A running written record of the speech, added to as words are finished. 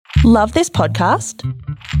Love this podcast?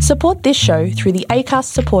 Support this show through the Acast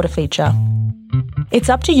supporter feature. It's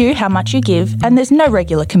up to you how much you give, and there's no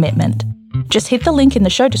regular commitment. Just hit the link in the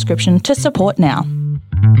show description to support now.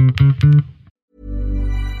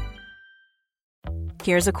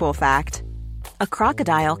 Here's a cool fact. A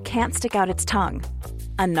crocodile can't stick out its tongue.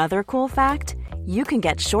 Another cool fact, you can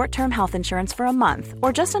get short-term health insurance for a month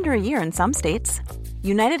or just under a year in some states.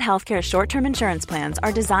 United Healthcare short-term insurance plans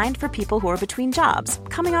are designed for people who are between jobs,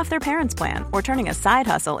 coming off their parents' plan, or turning a side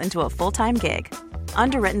hustle into a full-time gig.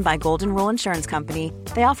 Underwritten by Golden Rule Insurance Company,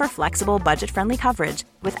 they offer flexible, budget-friendly coverage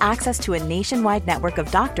with access to a nationwide network of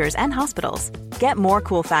doctors and hospitals. Get more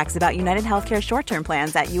cool facts about United Healthcare short-term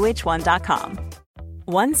plans at uh1.com.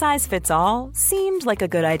 One size fits all seemed like a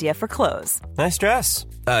good idea for clothes. Nice dress.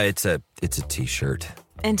 It's a t-shirt.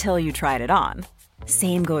 Until you tried it on.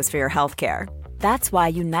 Same goes for your healthcare. That's why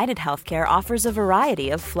United Healthcare offers a variety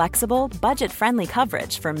of flexible, budget-friendly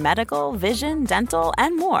coverage for medical, vision, dental,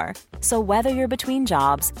 and more. So whether you're between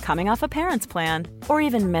jobs, coming off a parent's plan, or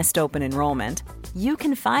even missed open enrollment, you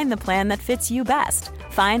can find the plan that fits you best.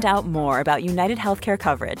 Find out more about United Healthcare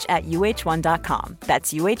coverage at uh1.com.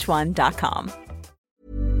 That's uh1.com.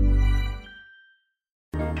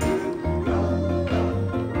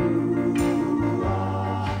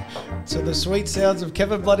 So the sweet sounds of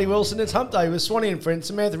Kevin Bloody Wilson. It's Hump Day with Swanee and friend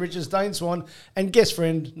Samantha Richards, Dane Swan, and guest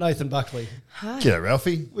friend Nathan Buckley. Hi. G'day,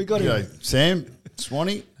 Ralphie. We got him. Sam,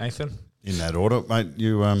 Swanee. Nathan. In that order, mate.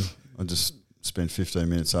 You, I just spent 15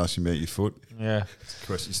 minutes asking about your foot. Yeah. Of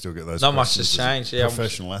course, you still get those. Not much has changed. Yeah,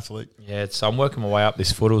 professional athlete. Yeah, I'm working my way up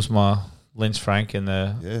this foot. It was my Lynch Frank and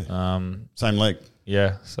the same leg.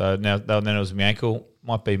 Yeah. So now then it was my ankle.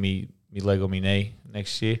 Might be me leg or me knee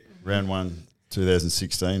next year. Round 1,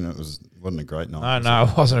 2016. Wasn't a great night. No,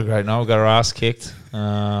 it wasn't a great night. We got our ass kicked,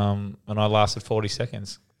 and I lasted 40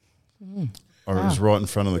 seconds. I was right in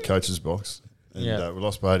front of the coach's box, and we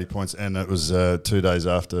lost by 80 points. And it was 2 days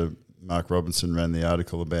after Mark Robinson ran the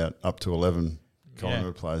article about up to 11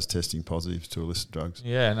 Collingwood players testing positive to illicit drugs.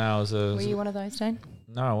 Yeah, no, it was Were you one of those, Dane?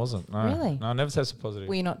 No, I wasn't. No. Really? No, I never tested positive.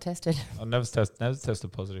 Were you not tested? I never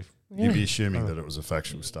tested positive. Really? You'd be assuming that it was a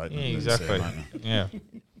factual statement. Yeah, exactly. Yeah.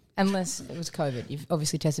 Unless it was COVID. You've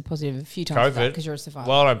obviously tested positive a few times because you're a survivor.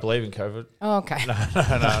 Well, I don't believe in COVID. Oh, okay. No.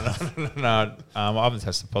 I haven't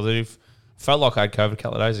tested positive. Felt like I had COVID a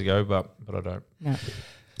couple of days ago, but I don't. No.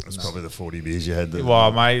 That's probably the 40 beers you had.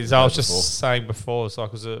 Well, mate, as I was just saying before, it's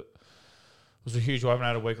like it was a huge. I haven't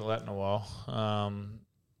had a week like that in a while.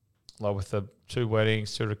 Like with the 2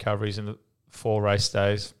 weddings, 2 recoveries, and the 4 race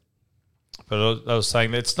days. But I was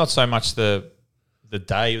saying that it's not so much the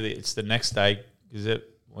day; it's the next day. Is it?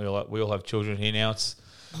 We all have children here now. It's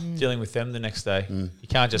dealing with them the next day. You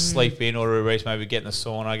can't just sleep in, order a race, maybe get in the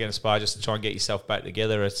sauna, get in a spa, just to try and get yourself back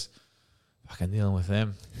together. It's fucking dealing with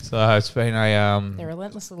them. So it's been a they're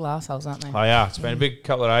relentless little assholes, aren't they? Oh yeah, it's been a big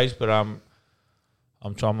couple of days, but I'm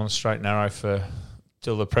trying on the straight and narrow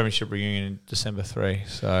till the premiership reunion in December 3.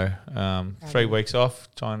 So 3 weeks off,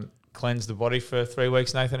 try and cleanse the body for 3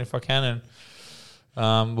 weeks, Nathan, if I can,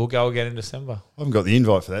 and we'll go again in December. I haven't got the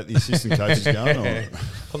invite for that. The assistant coach is going. Or?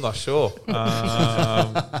 I'm not sure. In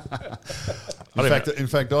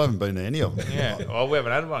fact, I haven't been to any of them. Yeah, well, we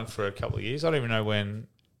haven't had one for a couple of years. I don't even know when.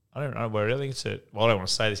 I don't know where. I think it's at. Well, I don't want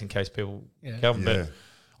to say this in case people come, but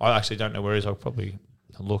I actually don't know where it is. I'll probably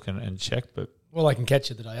look and check. But well, they can catch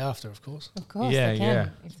you the day after, of course. Of course, they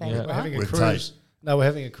can. If they We're having a With cruise. tape. No, we're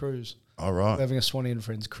having a cruise. All right. We're having a Swanee and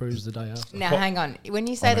Friends cruise the day after. Now, hang on. When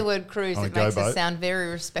you say the word cruise, it makes us sound very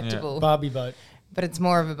respectable. Barbie boat. But it's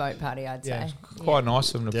more of a boat party, I'd say. It's quite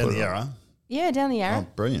nice of them to Down put the it Yarra. Yeah, down the Yarra. Oh,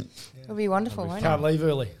 brilliant. It'll be wonderful, won't Can't it? leave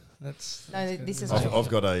early. No, this is. I've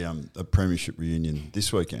got a premiership reunion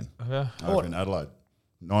this weekend over in Adelaide.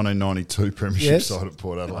 1992 premiership side at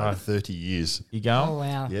Port Adelaide. 30 years. You going? Oh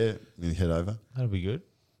wow. Yeah, I'm going to head over. That'll be good.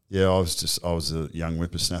 Yeah, I was a young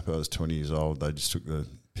whippersnapper. I was 20 years old. They just took the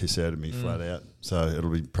piss out of me flat out. So it'll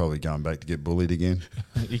be probably going back to get bullied again.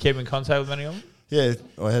 You keep in contact with any of them? Yeah,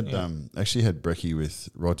 I had actually had brekkie with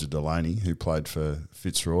Roger Delaney, who played for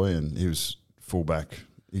Fitzroy, and he was fullback.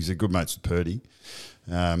 He's a good mates with Purdy.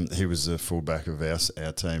 He was the fullback of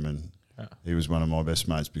our team, and he was one of my best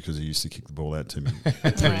mates because he used to kick the ball out to me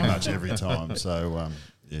pretty much every time. So,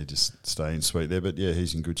 just staying sweet there. But, yeah,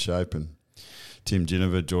 he's in good shape. And Tim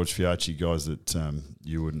Ginniver, George Fiacci, guys that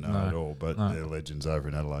you wouldn't know at all, but they're legends over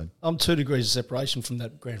in Adelaide. I'm 2 degrees of separation from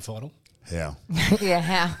that grand final. How? Yeah,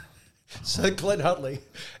 how? So Glenn Hutley,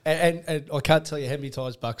 and I can't tell you how many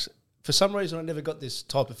times for some reason, I never got this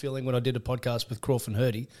type of feeling when I did a podcast with Crawford and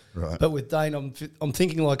Hurdy. Right. But with Dane, I'm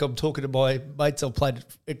thinking like I'm talking to my mates I've played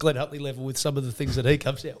at Glen Hutley level with some of the things that he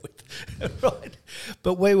comes out with. Right.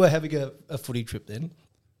 But we were having a footy trip then,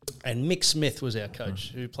 and Mick Smith was our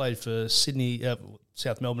coach, who played for Sydney,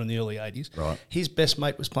 South Melbourne in the early 80s. Right. His best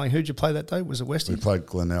mate was playing. Who'd you play that day? Was it Westies? We played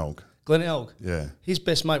Glenelg. Glenelg. Yeah. His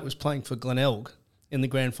best mate was playing for Glenelg in the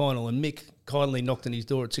grand final, and Mick kindly knocked on his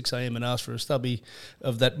door at 6 a.m. and asked for a stubby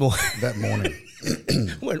of that morning. That morning.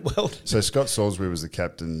 Went well. So Scott Salisbury was the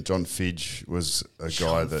captain. John Fidge was a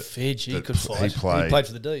guy that... Fidge, he that could fight. He played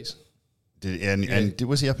for the D's.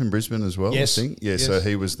 Was he up in Brisbane as well? Yes. I think? Yeah, yes. So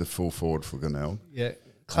he was the full forward for Glenelg. Yeah.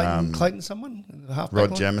 Clayton someone? The half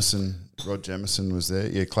Rod Jamison was there.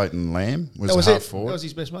 Yeah, Clayton Lamb was was half forward. That was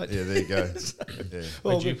his best mate. Yeah, there you go. Yeah.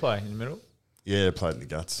 Where did you play? In the middle? Yeah, played in the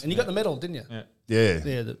guts. And you got the medal, didn't you? Yeah. Yeah.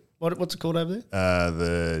 Yeah. What's it called over there?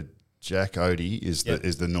 The Jack Odie is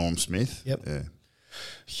the Norm Smith. Yep. Yeah.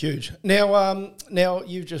 Huge. Now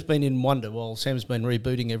you've just been in wonder while Sam's been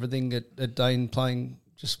rebooting everything at Dane, playing,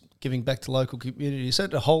 just giving back to local community. Is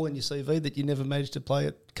that a hole in your CV that you never managed to play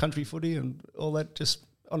at country footy and all that, just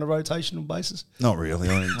on a rotational basis? Not really.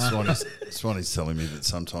 I mean, Swanee's telling me that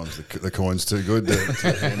sometimes the coin's too good to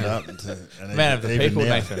hand up. Man of the people,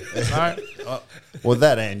 Nathan. No. Well,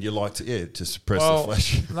 that and you like to suppress the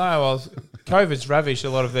flesh. COVID's ravished a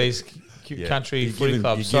lot of these country footy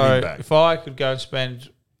clubs. So if I could go and spend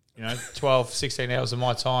 12, 16 hours of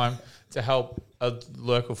my time to help a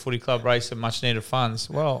local footy club raise some much needed funds,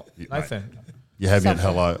 well, Nathan. Mate, you have me at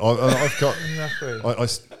hello. I've got. Exactly.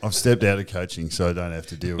 I've stepped out of coaching, so I don't have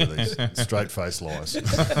to deal with these straight-faced lies.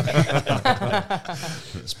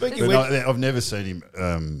 Speaking of which, I've never seen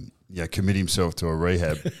him commit himself to a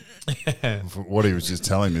rehab. For what he was just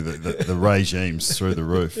telling me, the regime's through the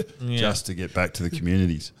roof just to get back to the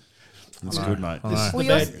communities. It's good, mate. Well,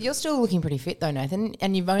 you're still looking pretty fit though, Nathan,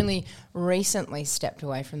 and you've only recently stepped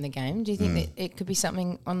away from the game. Do you think that it could be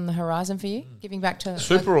something on the horizon for you, giving back to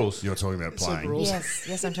Super Rules? You're talking about playing. Super Rules.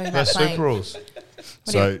 Yes, I'm talking about playing. Super Rules.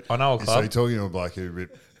 I know a club. So you're talking to a bloke who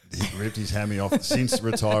ripped his hammy off since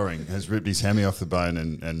retiring, has ripped his hammy off the bone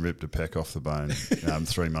and ripped a peck off the bone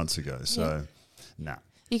 3 months ago. So, nah.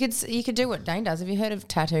 You could do what Dane does. Have you heard of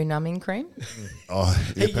tattoo numbing cream? Oh,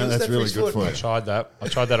 yeah, that's really good for you. I tried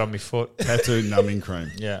that on my foot. Tattoo numbing cream.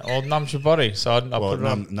 Yeah, or numbs your body. So I put it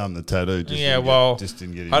on. Numb the tattoo. Just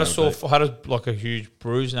didn't get. I had a huge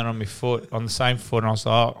bruise on my foot, on the same foot, and I was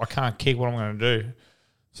like, I can't kick. What am I going to do?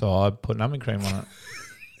 So I put numbing cream on it.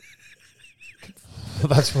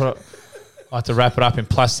 That's what I had to wrap it up in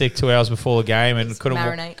plastic 2 hours before the game, and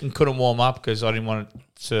couldn't warm up because I didn't want it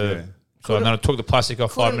to. Yeah. So then I took the plastic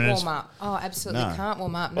off 5 minutes. Warm up. Oh, absolutely can't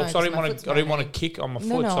warm up. No, so I didn't want to kick on my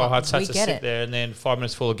foot, so I had to sit there, and then 5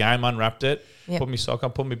 minutes before the game, unwrapped it, put my sock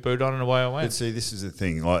on, put my boot on, and away I went. But see, this is the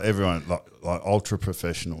thing. Like everyone, like ultra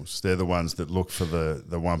professionals, they're the ones that look for the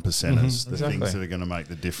 1%ers, the things that are going to make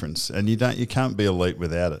the difference. And you can't be elite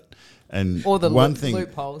without it. And or the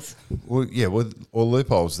loopholes. Well, yeah, or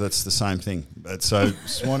loopholes. That's the same thing. But so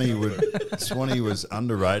Swanee was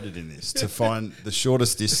underrated in this. To find the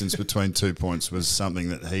shortest distance between 2 points was something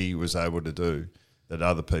that he was able to do that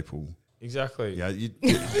other people. Exactly. Yeah,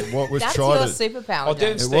 what was That's tried. That's your superpower.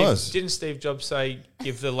 Didn't Steve Jobs say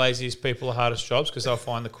give the laziest people the hardest jobs because they'll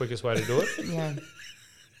find the quickest way to do it? Yeah.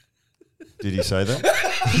 Did he say that?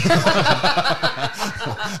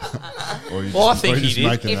 I think he did.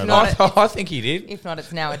 I think he did. If not,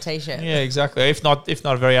 it's now a T-shirt. Yeah, exactly. If not,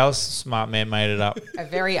 a very other smart man made it up. A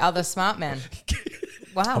very other smart man.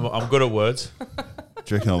 Wow. I'm good at words.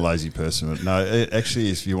 Do you reckon a lazy person? No, actually,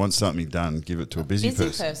 if you want something done, give it to a busy person.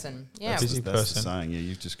 Busy person, yeah. That's the saying. Yeah,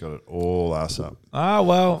 you've just got it all ass up. Ah,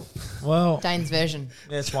 well. Dane's version.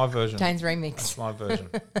 Yeah, it's my version. Dane's remix. That's my version.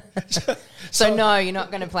 So no, you're not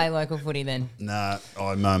going to play local footy then? Nah,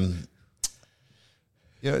 I'm.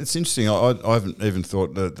 Yeah, it's interesting. I haven't even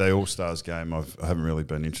thought that the All-Stars game, I haven't really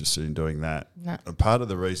been interested in doing that. No. Part of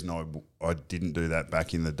the reason I didn't do that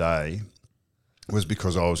back in the day was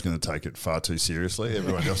because I was going to take it far too seriously.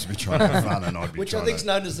 Everyone else would be trying to have fun, and I'd be which I think is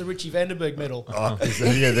known as the Richie Vandenberg medal. Oh,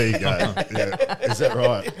 yeah, there you go. Yeah. Is that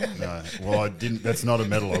right? No. Well, I didn't. That's not a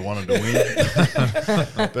medal I wanted to win.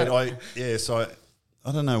 But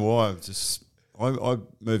I don't know why. I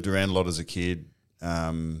moved around a lot as a kid,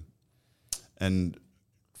 and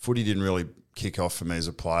footy didn't really kick off for me as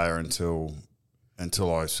a player until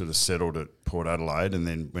I sort of settled at Port Adelaide and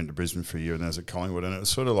then went to Brisbane for a year and I was at Collingwood. And it was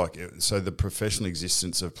sort of like, so the professional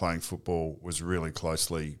existence of playing football was really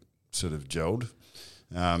closely sort of gelled.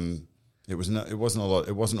 It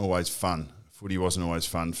wasn't always fun. Footy wasn't always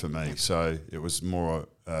fun for me. So it was more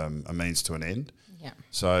a means to an end. Yeah.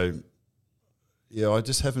 So I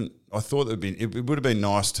just haven't. I thought it would have been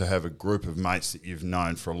nice to have a group of mates that you've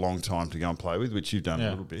known for a long time to go and play with, which you've done a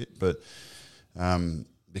little bit. But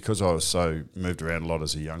because I was so moved around a lot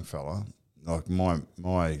as a young fella, like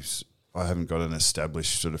I haven't got an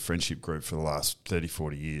established sort of friendship group for the last 30,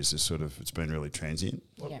 40 years. It's been really transient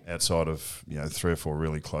outside of 3 or 4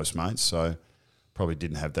 really close mates. So probably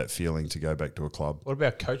didn't have that feeling to go back to a club. What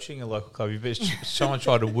about coaching a local club? Someone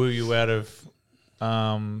tried to woo you out of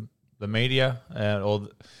the media or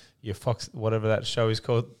your Fox, whatever that show is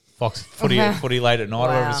called, Fox Footy Late at Night, or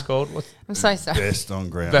whatever it's called. I'm so sorry. Best on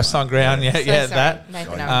ground. Best on ground, So sorry, that.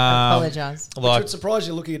 Nathan, I apologise. Which would surprise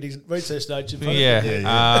you looking at his research notes.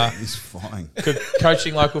 He's flying.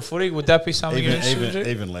 Coaching local footy, would that be something you're interested in?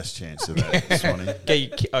 Even less chance of that,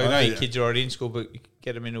 Swanee. I know your kids are already in school, but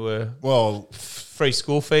get them into Well, free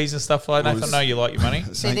school fees and stuff like that. I know you like your money.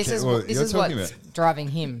 See, this is what's driving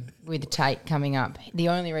him with Tate coming up. The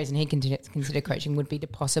only reason he consider coaching would be to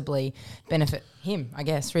possibly benefit him, I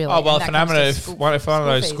guess, really. Oh, well, if one of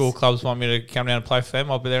those school clubs want me to come down and play for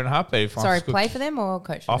them, I'll be there in a heartbeat. Play for them or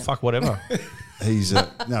coach for them? Oh, fuck, whatever. He's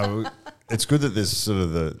no. It's good that there's sort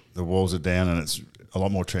of the walls are down and it's a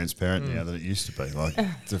lot more transparent now than it used to be. Like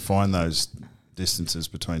to find those distances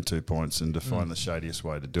between 2 points and to find the shadiest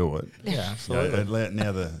way to do it. Yeah, absolutely.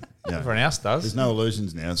 Everyone else does. There's no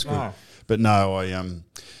illusions now. It's good. Oh. But no,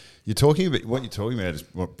 you're talking about what you're talking about is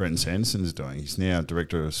what Brenton Sanderson is doing. He's now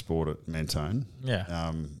director of sport at Mentone.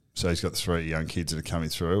 Yeah. So he's got 3 young kids that are coming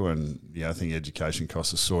through, and I think education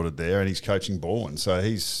costs are sorted there, and he's coaching ball, and so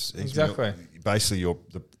he's exactly basically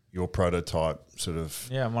your prototype sort of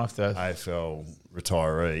I'm off the AFL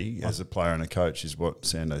retiree as a player and a coach is what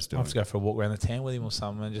Sando's doing. I have to go for a walk around the town with him or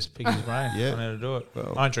something and just pick his brain on how to do it.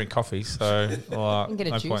 Well, I don't drink coffee, so you can get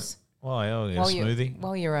a juice. Point. Well, yeah, I'll get a smoothie.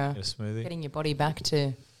 While you're getting your body back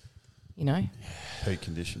to, peak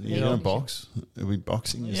condition. You're going to box? Are we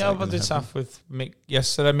boxing? Yeah, I did stuff with Mick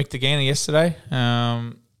Degani yesterday.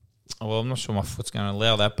 Well, I'm not sure my foot's going to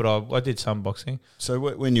allow that, but I did some boxing. So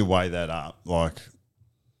when you weigh that up, like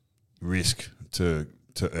risk to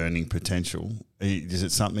earning potential, is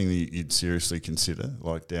it something that you'd seriously consider,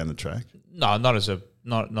 like down the track? No, not as a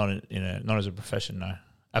profession. No,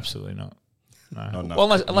 absolutely not. No. Enough,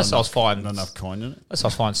 well, unless I was finding not enough coin in it. Unless I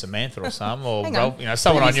was finding Samantha or some, or Hang on.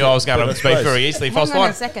 someone I knew I was going to beat very easily. If I was Hang on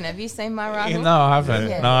a second. Have you seen my rival? No, I haven't.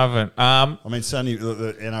 Yeah. No, I haven't. I mean,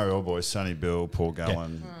 the NRL boys, Sonny Bill, Paul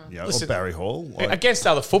Gallen, or Barry Hall. Against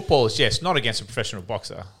other footballers, yes, not against a professional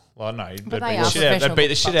boxer. Well, no, But they beat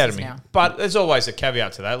the shit out of me. now. But there's always a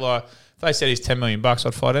caveat to that. Like, if they said he's $10 million,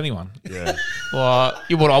 I'd fight anyone. Yeah. Well,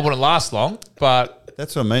 I wouldn't last long, but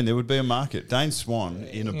that's what I mean. There would be a market. Dane Swan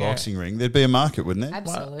in a boxing ring, there'd be a market, wouldn't there?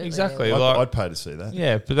 Absolutely. Well, exactly. I'd pay to see that.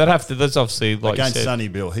 Yeah, but they'd have to. That's obviously like against you said. Sonny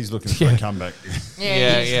Bill. He's looking for a comeback.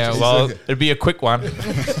 Yeah. Well, it'd be a quick one.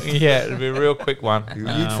 Yeah, it'd be a real quick one.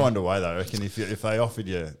 You'd find a way though. I reckon if they offered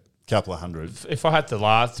you a couple of hundred, if I had to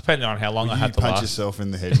last, depending on how long I had to last, punch yourself in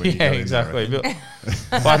the head. When you go exactly. In there,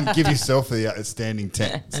 but give yourself the standing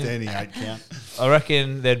 8 count. I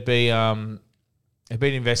reckon there'd be an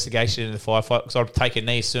investigation in the firefight because I'd take a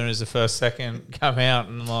knee as soon as the first second come out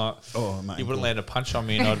and you wouldn't land a punch on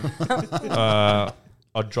me and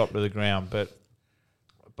I'd drop to the ground. But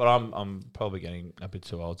I'm probably getting a bit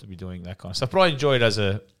too old to be doing that kind of stuff. But I enjoy it as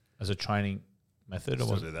a training method.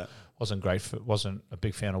 Wasn't a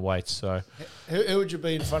big fan of weights. So who would you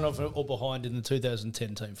be in front of or behind in the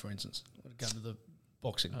 2010 team, for instance, when it comes to the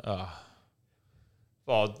boxing?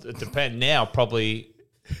 Well, it depends. Now probably.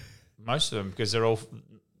 Most of them, because none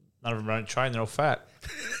of them don't train, they're all fat.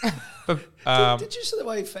 But, did you see the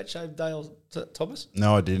way he fat shaved Dale Thomas?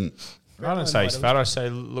 No, I didn't. I don't say he's fat. I say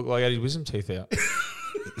look like he had his wisdom teeth out.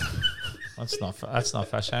 That's not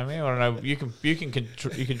fat shaming. I don't know. You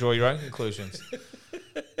can draw your own conclusions.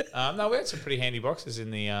 No, we had some pretty handy boxers in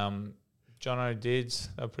the Jono Dids.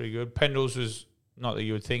 They were pretty good. Pendles was not that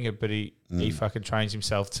you would think it, but he fucking trains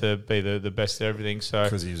himself to be the best at everything. So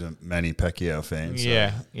because he's a Manny Pacquiao fan. So.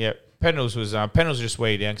 Yeah. Pendles was just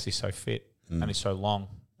weighed down because he's so fit and he's so long.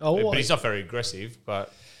 But he's not very aggressive.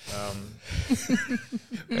 But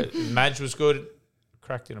Madge was good.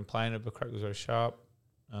 Cracked in and playing it, but Crack was very sharp.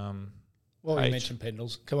 You mentioned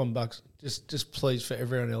Pendles. Come on, Bucks. Just please for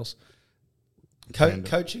everyone else.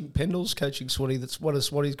 Coaching Pendles, coaching Swanee. That's one of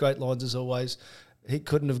Swanee's great lines as always. He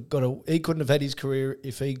couldn't have had his career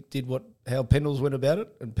if he did how Pendles went about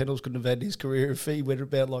it, and Pendles couldn't have had his career if he went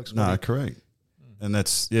about like Swanee. No, correct. And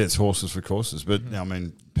it's horses for courses. But I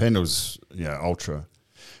mean, Pendles, ultra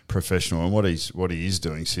professional, and what he is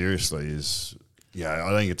doing seriously is,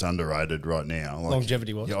 I think it's underrated right now.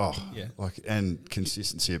 Longevity was, and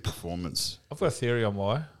consistency of performance. I've got a theory on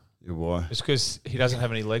why. Why? It's because he doesn't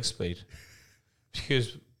have any leg speed.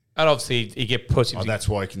 And obviously he get puts into. That's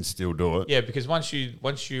why he can still do it. Yeah, because once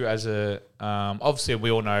you as a obviously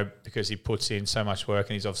we all know because he puts in so much work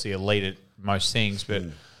and he's obviously elite at most things. But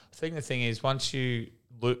I think the thing is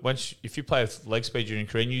if you play with leg speed during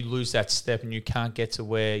your career and you lose that step and you can't get to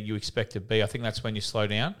where you expect to be, I think that's when you slow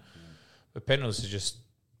down. But Pendles is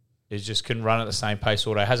just can run at the same pace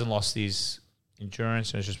all day. Hasn't lost his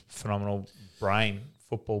endurance and it's just phenomenal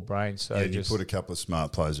football brain. So yeah, you put a couple of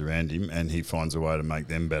smart players around him and he finds a way to make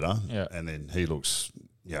them better. Yeah. And then he looks,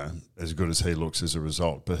 as good as he looks as a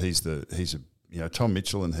result. But he's Tom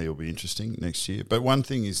Mitchell and he will be interesting next year. But one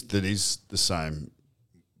thing is the same,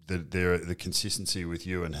 that the consistency with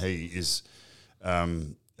you and he is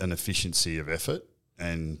an efficiency of effort,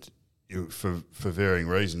 and for varying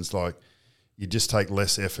reasons, like you just take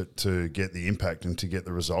less effort to get the impact and to get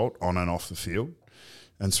the result on and off the field.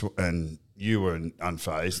 And you were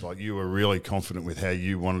unfazed, like you were really confident with how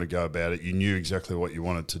you wanted to go about it. You knew exactly what you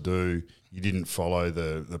wanted to do. You didn't follow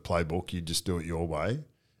the playbook. You just do it your way,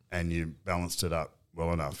 and you balanced it up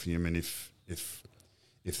well enough. I mean, if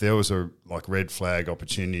there was a red flag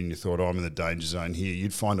opportunity and you thought, I'm in the danger zone here,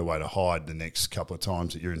 you'd find a way to hide the next couple of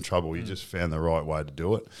times that you're in trouble. You just found the right way to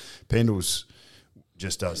do it. Pendles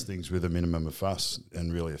just does things with a minimum of fuss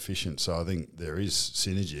and really efficient. So I think there is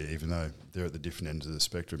synergy, even though they're at the different ends of the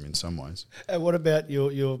spectrum in some ways. And what about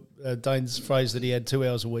your Dane's phrase that he had 2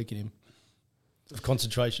 hours a week in him of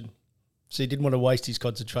concentration? So he didn't want to waste his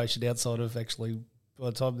concentration outside of actually by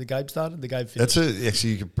the time the game started, the game finished.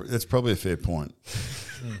 That's probably a fair point.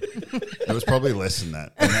 It was probably less than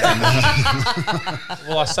that.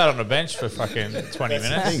 Well, I sat on the bench for fucking 20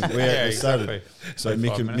 minutes. Exactly. So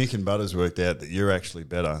Mick and Butters worked out that you're actually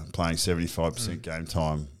better playing 75% game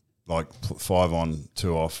time, like 5 on,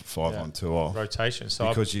 2 off, 5 on, 2 off. Rotation. So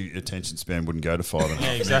because your attention span wouldn't go to 5 and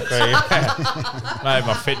yeah, exactly. Maybe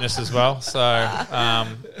my fitness as well. So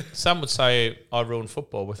some would say I ruined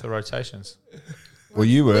football with the rotations. Well,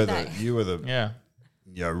 you were the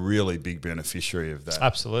really big beneficiary of that.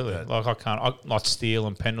 Absolutely. Like Steele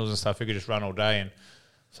and Pendles and stuff, who could just run all day, and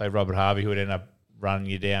say Robert Harvey, who would end up running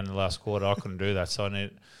you down in the last quarter. I couldn't do that. So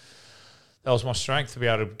that was my strength, to be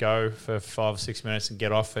able to go for 5 or 6 minutes and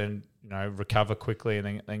get off and, recover quickly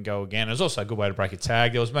and then go again. It was also a good way to break a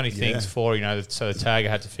tag. There was many things so the tagger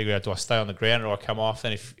had to figure out, do I stay on the ground or do I come off?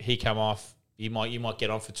 And if he come off, you might get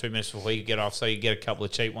on for 2 minutes before he could get off, so you get a couple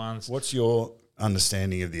of cheap ones. What's your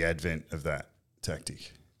understanding of the advent of that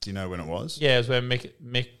tactic? Do you know when it was? Yeah, it was when Mick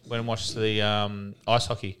went and watched the ice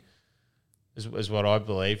hockey, is what I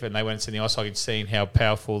believe. And they went to the ice hockey and seen how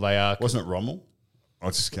powerful they are. Wasn't it Rommel? I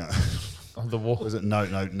just can't. On the wall. Was it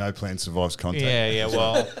no plan survives contact? Yeah.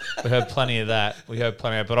 Well, we heard plenty of that.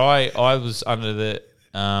 But I was under the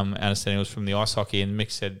understanding it was from the ice hockey, and Mick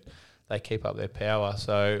said they keep up their power.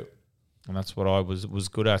 So, and that's what I was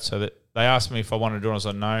good at. So that they asked me if I wanted to do it. I was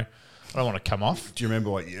like, no. I don't want to come off. Do you remember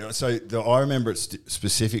what year? So I remember it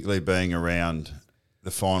specifically being around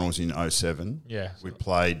the finals in 2007. Yeah. We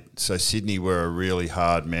played, so Sydney were a really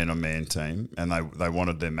hard man-on-man team, and they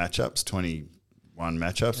wanted their matchups, 21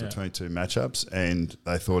 matchups or 22 matchups, and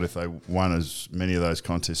they thought if they won as many of those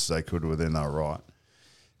contests as they could, well, then they were right.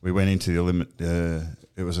 We went into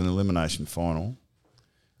it was an elimination final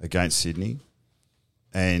against Sydney,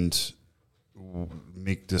 and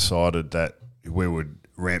Mick decided that we would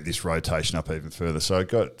ramp this rotation up even further. So it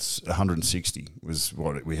got 160 was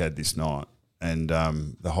what we had this night. And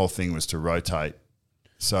the whole thing was to rotate.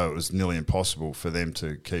 So it was nearly impossible for them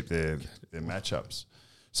to keep their matchups.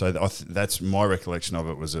 So that's my recollection of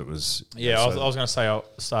it. Yeah, I was going to say I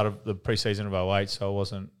started the preseason of 2008, so I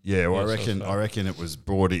wasn't. Yeah, well, I reckon it was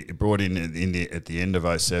brought in at the end of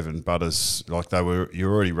 2007. Butters, like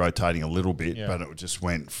you're already rotating a little bit, but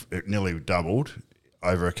it nearly doubled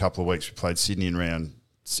over a couple of weeks. We played Sydney in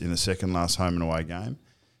the second last home and away game,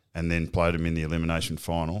 and then played them in the elimination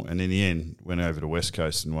final, and in the end went over to West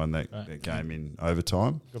Coast and won that game in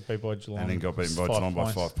overtime. Got beat by Geelong. And then got beaten by Geelong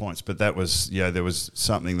by 5 points. But that was, there was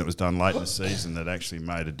something that was done late in the season that actually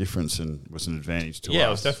made a difference and was an advantage to us. Yeah,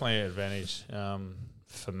 it was definitely an advantage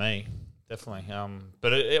for me, definitely.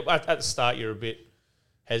 But at the start, you're a bit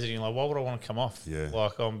hesitant. Like, why would I want to come off? Yeah.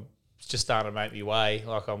 Like, I'm just starting to make me way.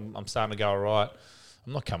 Like, I'm starting to go all right.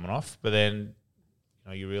 I'm not coming off. But then,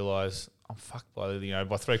 you realise I'm fucked by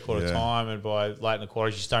by 3/4 time, and by late in the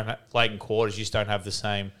quarters, you just don't have the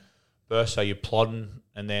same burst. So you're plodding,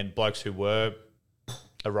 and then blokes who were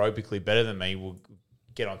aerobically better than me will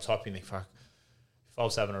get on top. And think, fuck, if I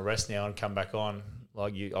was having a rest now and come back on,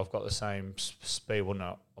 I've got the same speed. Well,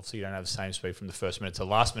 no, obviously you don't have the same speed from the first minute to the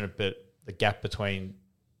last minute, but the gap between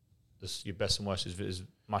your best and worst is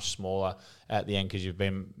much smaller at the end because you've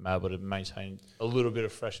been able to maintain a little bit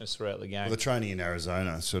of freshness throughout the game. Well, the training in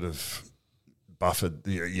Arizona sort of buffered,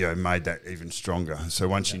 made that even stronger. So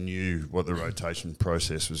once you knew what the rotation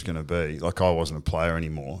process was going to be, like I wasn't a player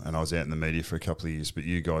anymore and I was out in the media for a couple of years, but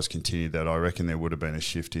you guys continued that. I reckon there would have been a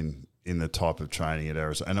shift in the type of training at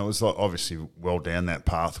Arizona. And it was like obviously well down that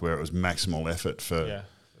path where it was maximal effort for... Yeah.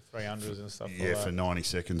 300s and stuff Yeah, like that. for 90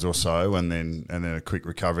 seconds or so, and then a quick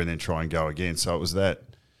recovery, and then try and go again. So it was that.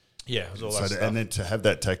 Yeah, it was all that stuff. And then to have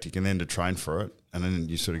that tactic, and then to train for it, and then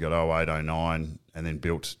you sort of got 08, 09, and then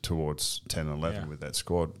built towards 10 and 11 with that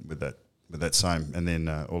squad, with that same, and then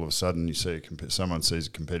all of a sudden you see someone sees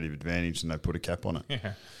a competitive advantage, and they put a cap on it.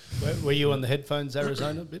 Yeah. Were you on the headphones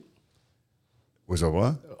Arizona bit? Was I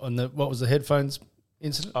what? What was the headphones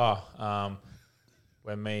incident?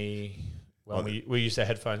 When we used our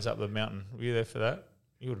headphones up the mountain. Were you there for that?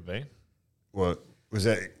 You would have been. What was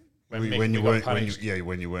that? When you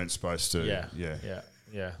weren't supposed to.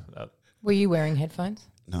 Yeah. Were you wearing headphones?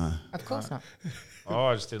 No. Of course not.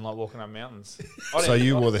 I just didn't like walking up mountains. So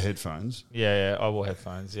you wore the headphones? Yeah, I wore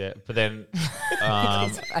headphones. Yeah, but then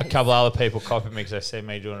a couple other people copied me because they see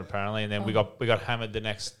me doing it apparently, and then we got hammered the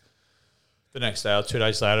next day or 2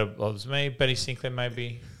 days later. It was me, Benny Sinclair,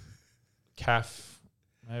 maybe Calf.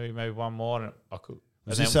 Maybe one more, and I could.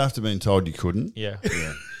 Was this after being told you couldn't? Yeah.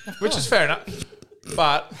 Which is fair enough.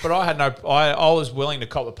 But I had no. I was willing to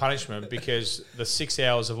cop the punishment because the 6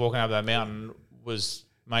 hours of walking up that mountain was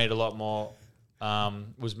made a lot more.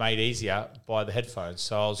 Was made easier by the headphones.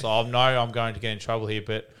 So I was like, I'm going to get in trouble here.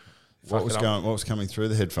 But what was coming through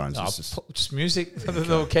the headphones? No, just music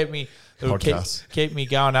that'll keep me. Podcasts. Keep me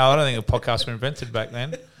going. No, I don't think a podcast was invented back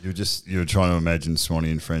then. You were trying to imagine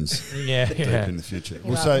Swanee and Friends deep in the future.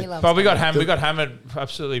 But we got hammered,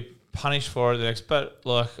 absolutely punished for it the next. But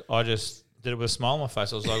like I just did it with a smile on my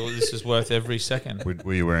face. I was like, well, this is worth every second.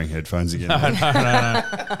 Were you wearing headphones again? No.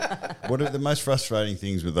 What are the most frustrating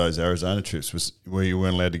things with those Arizona trips was where you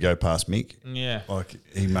weren't allowed to go past Mick? Yeah. Like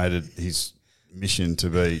he made it his mission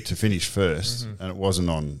to finish first, and it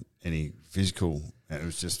wasn't on any physical. It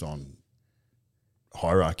was just on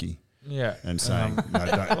hierarchy. Yeah, and saying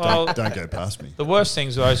no, don't go past me. The worst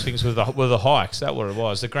things, those things, were the hikes. That's what it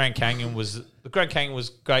was. The Grand Canyon was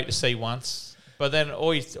great to see once, but then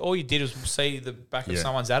all you did was see the back of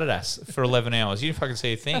someone's Adidas for 11 hours. You didn't fucking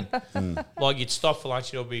see a thing. Like you'd stop for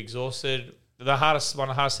lunch, you'd all be exhausted. One of the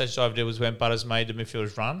hardest stages I ever did was when Butters made the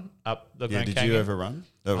midfielders run up the Grand Canyon. Did you ever run?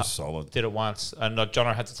 That was solid. Did it once, and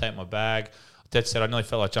Jono had to take my bag. Dad said I nearly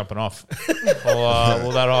felt like jumping off. I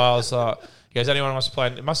was like. He goes, anyone wants to play?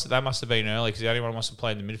 That must have been early because anyone wants to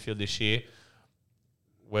play in the midfield this year.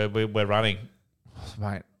 We're running,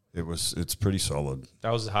 mate. It's pretty solid.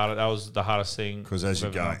 That was the hardest thing. Because as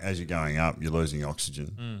you're going up, you're losing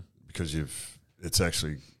oxygen because it's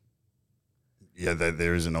actually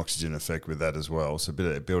there is an oxygen effect with that as well. So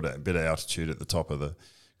a bit of altitude at the top of the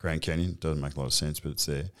Grand Canyon doesn't make a lot of sense, but it's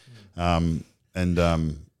there. And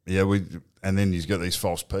then you've got these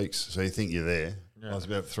false peaks, so you think you're there. Yeah. There's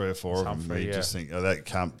about 3 or 4 of them where you just think,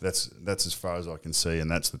 that's as far as I can see,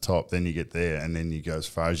 and that's the top. Then you get there, and then you go as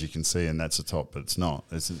far as you can see, and that's the top, but it's not.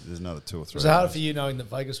 There's another 2 or 3. Was it hard for you knowing that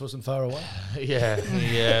Vegas wasn't far away?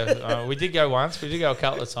 Yeah. We did go once. We did go a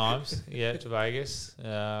couple of times, to Vegas. We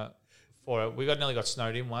nearly got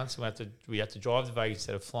snowed in once. We had to drive to Vegas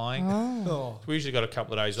instead of flying. Oh. We usually got a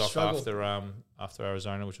couple of days off after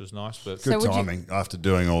Arizona, which was nice. But good timing after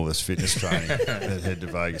doing all this fitness training. Head to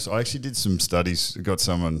Vegas. I actually did some studies. Got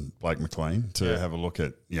someone, Blake McLean, to have a look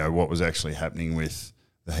at what was actually happening with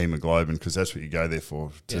the hemoglobin, because that's what you go there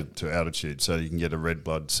for, to altitude, so you can get a red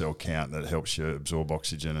blood cell count that helps you absorb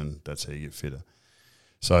oxygen, and that's how you get fitter.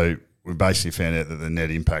 So we basically found out that the net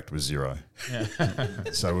impact was 0. Yeah.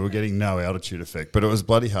 So we were getting no altitude effect, but it was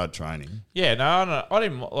bloody hard training. Yeah, no, I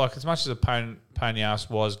didn't like, as much as a pain in the ass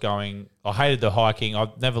was going. I hated the hiking.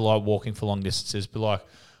 I never liked walking for long distances, but like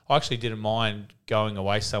I actually didn't mind going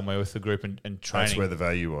away somewhere with the group and training. That's where the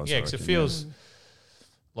value was. Yeah, because it feels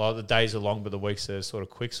like the days are long, but the weeks are sort of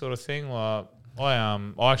quick, sort of thing. Like I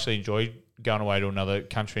actually enjoyed going away to another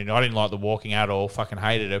country, and I didn't like the walking at all. Fucking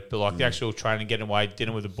hated it, but like the actual training, getting away,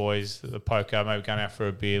 dinner with the boys, the poker, maybe going out for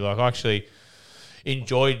a beer. Like I actually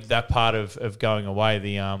enjoyed that part of going away.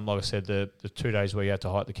 The like I said, the 2 days where you had to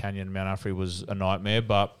hike the canyon in Mount Humphrey was a nightmare.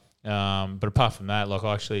 But apart from that, like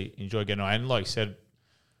I actually enjoyed getting away. And like you said,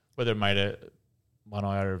 whether it made one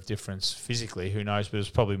iota of difference physically, who knows? But it was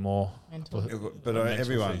probably more. But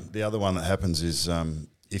everyone, the other one that happens is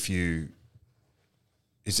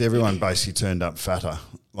everyone basically turned up fatter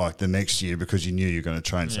like the next year because you knew you were going to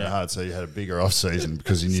train so hard. So you had a bigger off season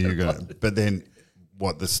because you knew you were going to. But then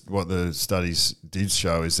what the studies did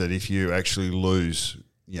show is that if you actually lose,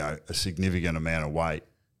 a significant amount of weight,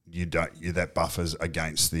 that buffers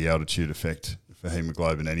against the altitude effect for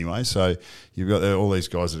hemoglobin anyway. So you've got all these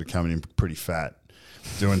guys that are coming in pretty fat,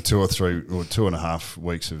 doing 2 or 3 or 2.5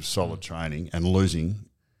 weeks of solid training and losing,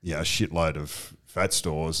 a shitload of fat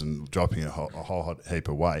stores and dropping a whole heap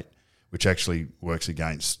of weight, which actually works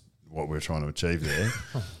against what we're trying to achieve there.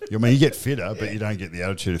 You get fitter, but you don't get the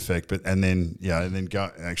altitude effect. Then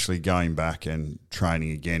going back and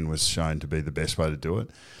training again was shown to be the best way to do it.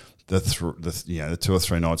 The 2 or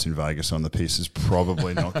 3 nights in Vegas on the piss is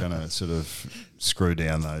probably not going to sort of screw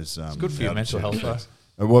down those. It's good for your mental health, though.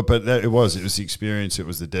 It was the experience. It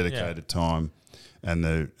was the dedicated time, and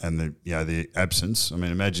the absence. I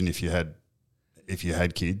mean, imagine if you had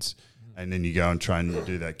kids. And then you go and train and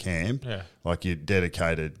do that camp. Yeah. Like you're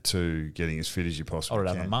dedicated to getting as fit as you possibly can.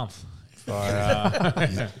 I'd have a month.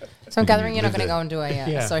 So I'm gathering you're not going to go and do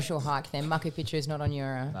a social hike then. Machu Picchu is not on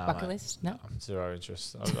your bucket list? No? Zero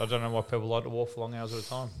interest. I don't know why people like to walk for long hours at a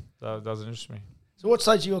time. That doesn't interest me. So what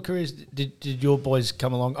stage of your careers did your boys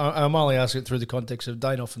come along? I'm only asking it through the context of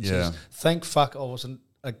Dane often says, thank fuck I wasn't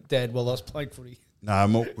a dad while I was playing footy.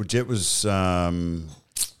 No, Jet was...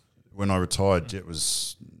 when I retired, Jet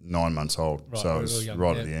was 9 months old, so it was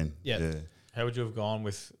right at the end. Yeah. How would you have gone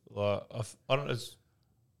with? I don't know.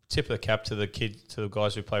 Tip of the cap to the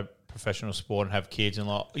guys who play professional sport and have kids, and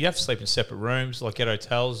you have to sleep in separate rooms, get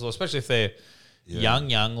hotels, especially if they're young.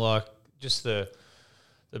 Just the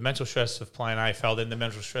mental stress of playing AFL, then the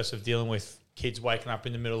mental stress of dealing with kids waking up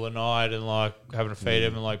in the middle of the night and having to feed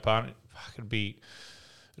them and partner. It'd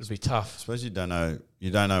be tough. I suppose you don't know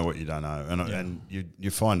what you don't know, and you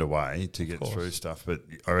find a way to get through stuff. But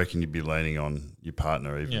I reckon you'd be leaning on your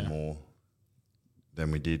partner even more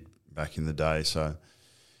than we did back in the day. So,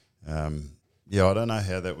 I don't know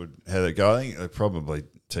how that go. I think it probably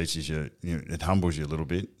teaches you. It humbles you a little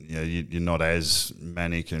bit. You're not as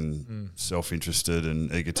manic and self-interested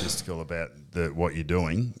and egotistical about what you're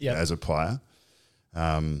doing as a player.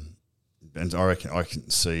 And I reckon I can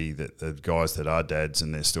see that the guys that are dads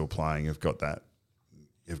and they're still playing have got that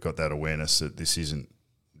awareness that this isn't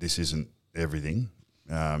everything,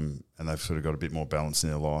 and they've sort of got a bit more balance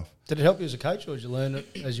in their life. Did it help you as a coach, or did you learn it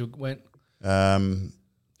as you went? Even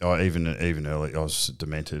early, I was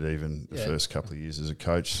demented. Even the first couple of years as a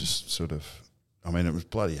coach, just sort of. I mean, it was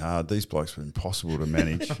bloody hard. These blokes were impossible to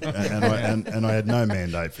manage, and I had no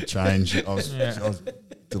mandate for change. I was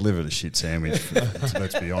delivered a shit sandwich.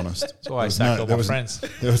 Let's be honest. That's why I sacked all my friends.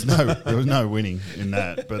 There was no winning in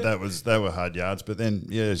that, but they were hard yards. But then,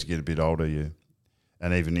 as you get a bit older,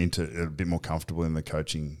 and even into a bit more comfortable in the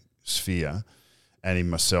coaching sphere, and in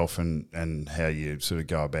myself and how you sort of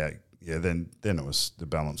go about. Then it was the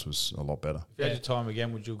balance was a lot better. If you had your time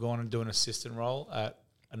again, would you go on and do an assistant role at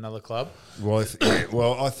another club? Well,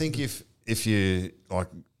 I think if you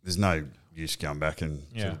there's no use going back and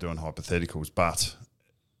sort of doing hypotheticals, but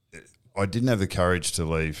I didn't have the courage to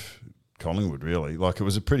leave Collingwood. Really, it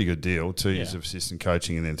was a pretty good deal. 2 years of assistant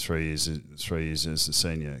coaching and then 3 years as the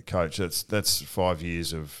senior coach. That's 5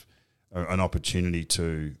 years of an opportunity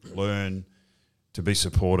to learn, to be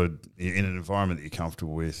supported in an environment that you're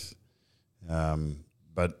comfortable with.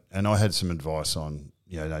 And I had some advice on.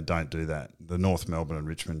 Don't do that. The North Melbourne and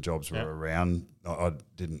Richmond jobs were around. I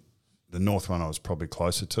didn't. The North one I was probably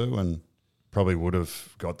closer to, and probably would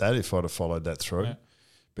have got that if I'd have followed that through. Yeah.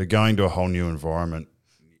 But going to a whole new environment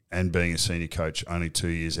and being a senior coach only 2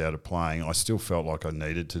 years out of playing, I still felt like I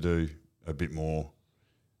needed to do a bit more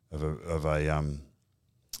of a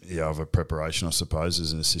preparation, I suppose,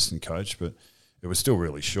 as an assistant coach. But it was still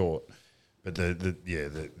really short. But the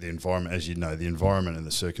environment, as you know, the environment and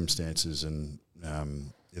the circumstances and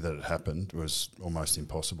that it happened was almost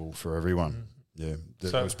impossible for everyone. It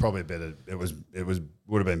was probably better. It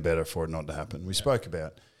would have been better for it not to happen. We spoke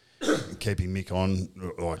about keeping Mick on,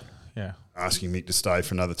 asking Mick to stay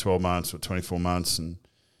for another 12 months or 24 months, and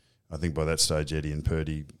I think by that stage, Eddie and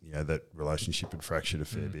Purdy, that relationship had fractured a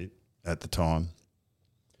fair bit at the time.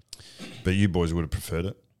 But you boys would have preferred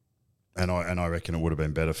it, and I reckon it would have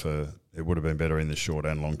been better in the short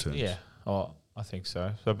and long term. Yeah. Oh, I think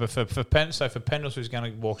so. So, but for Pendles, who's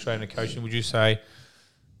going to walk straight into coaching, would you say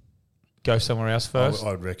go somewhere else first?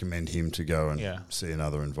 I'd recommend him to go and see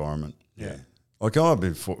another environment. Yeah. I've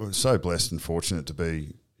been so blessed and fortunate to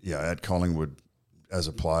be at Collingwood as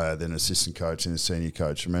a player, then assistant coach and a senior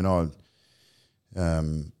coach. I mean, I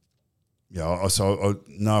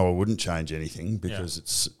wouldn't change anything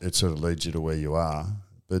because it sort of leads you to where you are.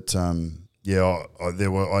 But I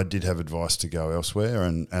did have advice to go elsewhere,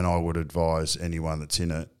 and I would advise anyone that's in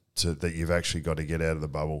it that you've actually got to get out of the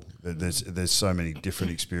bubble. There's so many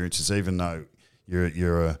different experiences, even though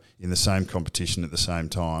you're in the same competition at the same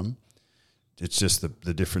time. It's just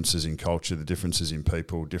the differences in culture, the differences in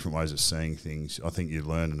people, different ways of seeing things. I think you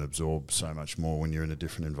learn and absorb so much more when you're in a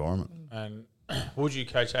different environment. And would you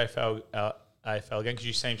coach AFL again? Because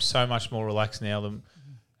you seem so much more relaxed now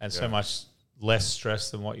and so much less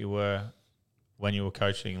stressed than what you were when you were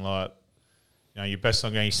coaching. Like, your best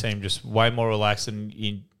on game, you seem just way more relaxed, and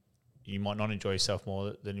you might not enjoy yourself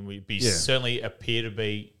more than you would be. Yeah. Certainly appear to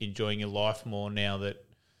be enjoying your life more now that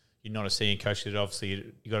you're not a senior coach. That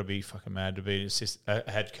obviously you got to be fucking mad to be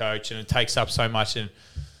a head coach, and it takes up so much. And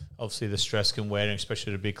obviously the stress can wear,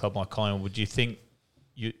 especially at a big club like Collingwood. Would you think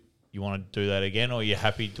you want to do that again, or are you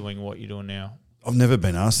happy doing what you're doing now? I've never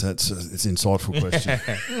been asked that, so it's an insightful question.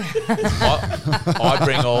 I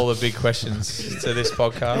bring all the big questions to this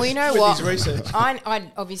podcast. Well, you know With what? his research.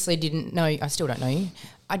 I obviously didn't know. I still don't know you.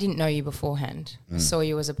 I didn't know you beforehand. I saw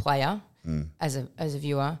you as a player, as a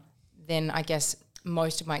viewer. Then I guess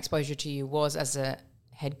most of my exposure to you was as a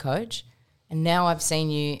head coach, and now I've seen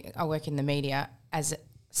you. I work in the media as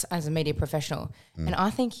a media professional, and I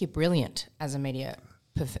think you're brilliant as a media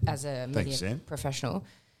professional.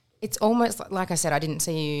 It's almost like I said, I didn't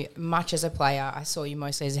see you much as a player. I saw you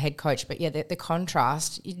mostly as a head coach. But, yeah, the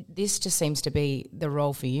contrast, this just seems to be the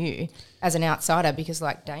role for you as an outsider because,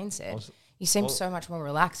 like Dane said, you seem so much more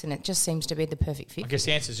relaxed and it just seems to be the perfect fit. I guess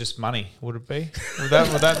the answer is just money, would it be? That's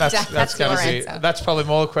your going to be answer. That's probably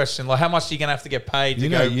more the question. Like, how much are you going to have to get paid to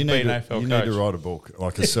be an AFL coach? You need to write a book,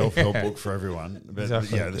 like a self-help book for everyone. But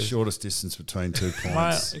Exactly. the shortest distance between 2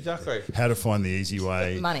 points. Exactly. How to find the easy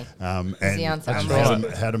way. Money and is the answer.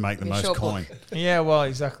 how to make the Your most short book. coin. Yeah, well,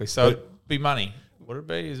 exactly. So it'd be money. Would it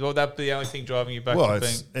be? Will that be the only thing driving you back Well, to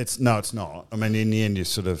being... it's not. I mean, in the end, you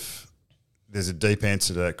sort of... There's a deep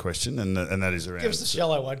answer to that question, and that is around... Give us the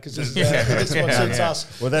shallow one because this is what suits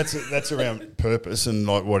us. Well, that's around purpose and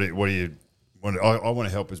like what do you... I want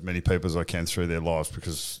to help as many people as I can through their lives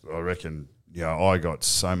because I reckon, I got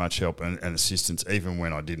so much help and assistance even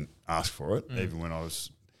when I didn't ask for it, even when I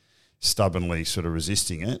was stubbornly sort of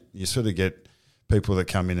resisting it. You sort of get people that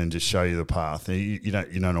come in and just show you the path. You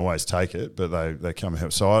don't always take it, but they come and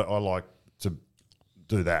help. So I like to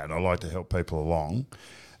do that. I like to help people along,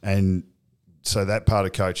 and so that part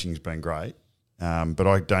of coaching has been great. But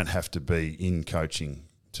I don't have to be in coaching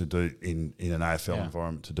to do in an AFL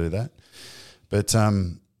environment to do that. But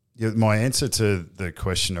my answer to the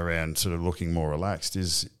question around sort of looking more relaxed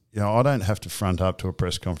is, I don't have to front up to a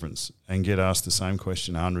press conference and get asked the same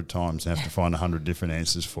question 100 times and have to find 100 different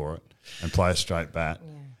answers for it and play a straight bat. Yeah.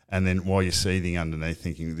 And then while you're seething underneath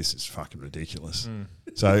thinking, this is fucking ridiculous.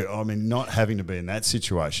 So, I mean, not having to be in that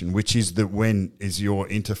situation, which is is your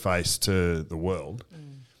interface to the world.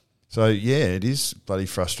 So, yeah, it is bloody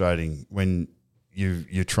frustrating when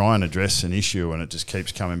you try and address an issue and it just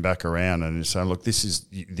keeps coming back around and you say, look, this is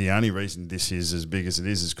the only reason this is as big as it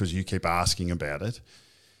is because you keep asking about it.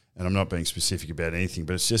 And I'm not being specific about anything,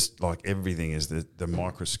 but it's just like everything is the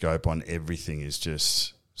microscope on everything is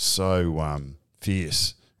just so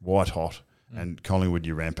fierce, white hot. And Collingwood,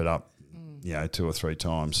 you ramp it up, 2 or 3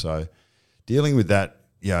 times. So dealing with that,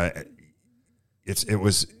 I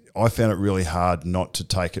found it really hard not to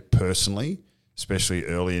take it personally, especially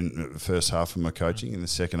early in the first half of my coaching. In the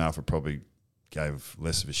second half, I probably gave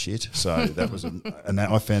less of a shit. So that was,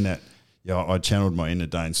 I found that, I channeled my inner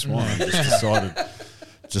Dane Swan and just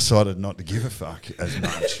decided not to give a fuck as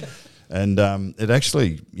much. And it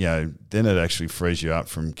actually, then it actually frees you up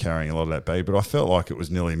from carrying a lot of that baggage. But I felt like it was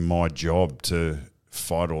nearly my job to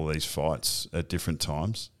fight all these fights at different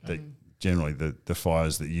times. That generally the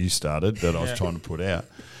fires that you started that I was trying to put out.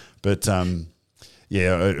 But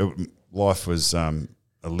life was a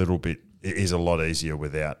little bit. It is a lot easier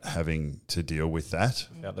without having to deal with that.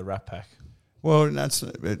 Without the Rat Pack. Well, that's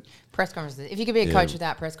it. Press conferences. If you could be a coach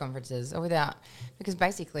without press conferences or without, because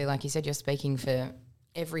basically, like you said, you're speaking for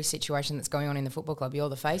every situation that's going on in the football club. You're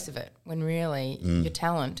the face of it. When really your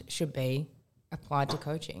talent should be applied to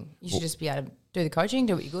coaching. You should just be able to do the coaching,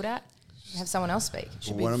 do what you're good at, and have someone else speak. It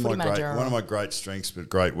should be one footy manager. One of my great strengths but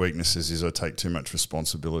great weaknesses is I take too much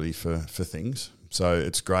responsibility for things. So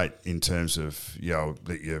it's great in terms of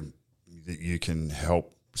that you can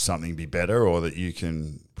help something be better or that you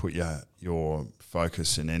can put your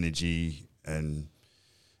focus and energy and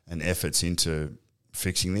efforts into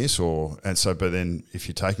fixing this but then if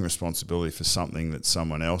you're taking responsibility for something that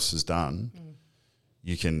someone else has done,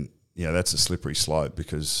 you can that's a slippery slope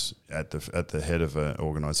because at the head of an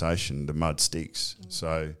organisation the mud sticks.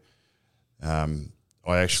 So I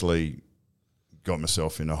actually got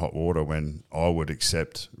myself into hot water when I would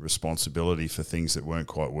accept responsibility for things that weren't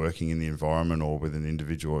quite working in the environment or with an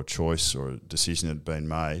individual choice or a decision that had been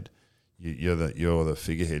made. You're the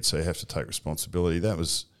figurehead, so you have to take responsibility.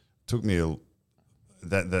 Took me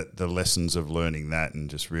the lessons of learning that and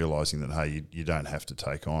just realising that, hey, you don't have to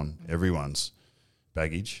take on everyone's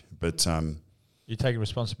baggage. But You're taking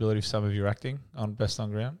responsibility for some of your acting on Best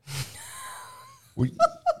on Ground?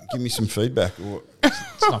 give me some feedback.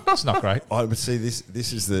 It's not great. I would see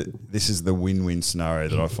this is the win-win scenario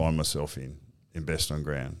that I find myself in Best on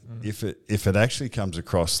Ground. If it actually comes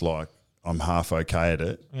across like I'm half okay at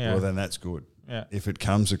it, well, then that's good. Yeah. If it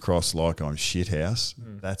comes across like I'm shithouse,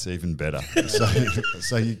 that's even better.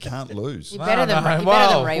 So you can't lose. You're better than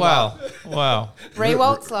Rewalt. Wow.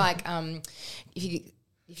 Rewalt's like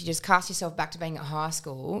if you just cast yourself back to being at high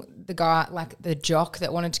school, the guy, like the jock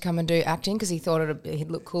that wanted to come and do acting because he thought he'd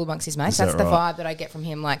look cool amongst his mates. That's the vibe that I get from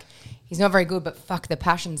him. Like, he's not very good, but fuck, the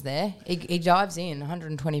passion's there. He dives in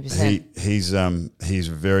 120%. He's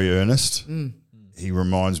very earnest. He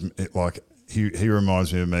reminds me he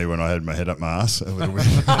reminds me of me when I had my head up my ass a little bit.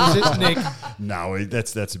 Is this Nick? No,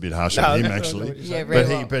 that's a bit harsh on him actually. Yeah,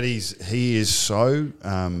 but he is so.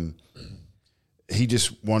 He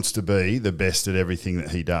just wants to be the best at everything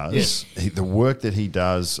that he does. Yes. The work that he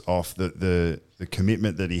does off the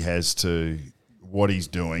commitment that he has to what he's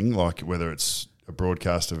doing, like whether it's a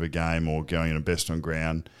broadcast of a game or going in a Best on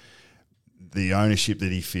Ground, the ownership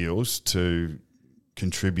that he feels to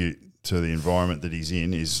contribute to the environment that he's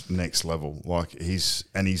in is next level. Like he's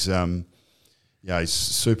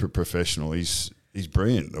super professional. He's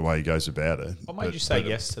brilliant the way he goes about it. What made you say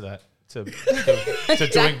yes to that? To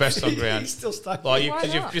doing Best on Ground. He's still stuck. Like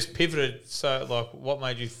because you've just pivoted. So like, what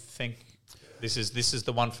made you think this is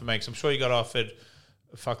the one for me? Because I'm sure you got offered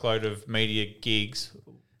a fuckload of media gigs.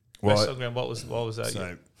 Best on Ground. What was that?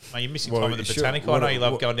 So, you're missing time at the Botanical. I know you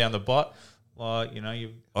love going down the bot. Like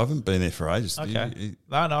you. I haven't been there for ages. Okay.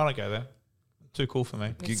 No, I don't go there. Too cool for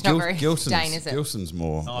me. It's not very Dane, is it? Gilson's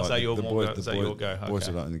more. Oh, is that your go? Is that your go? Boys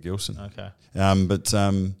Okay. are in the Gilson. Okay.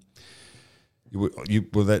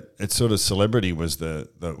 That it's sort of celebrity was the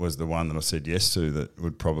one that I said yes to that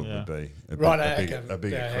would probably be a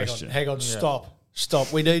bigger question. Hang on, stop.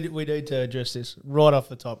 We need to address this right off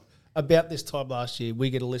the top. About this time last year, we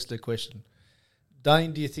get a listener question.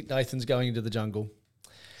 Dane, do you think Nathan's going into the jungle?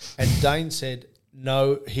 And Dane said,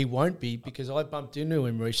 no, he won't be because I bumped into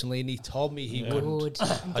him recently and he told me he wouldn't. Good.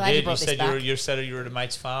 I'm glad I did. you brought this back. You said you were at a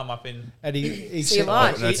mate's farm up in. And he So said, you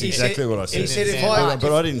lied. That's exactly what I said. He said if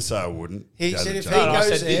but I didn't say I wouldn't. He go said to if he jungle. I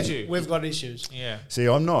goes said, did there, you? we've got issues. Yeah. See,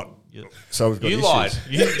 I'm not. So we've got You issues. lied.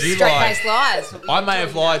 You Straight lied. faced lies. I may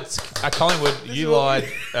have lied at Collingwood. You lied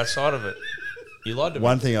outside of it. You lied to me.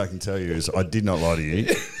 One thing I can tell you is I did not lie to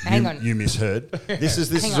you. Hang on. You misheard. This is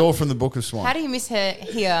Hang on. all from the Book of Swan. How do you miss her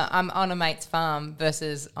here? I'm on a mate's farm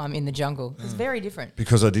versus I'm in the jungle. It's very different.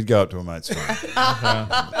 Because I did go up to a mate's farm.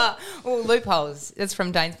 Oh, loopholes. That's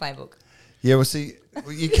from Dane's playbook. Yeah, well, see,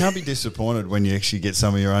 you can't be disappointed when you actually get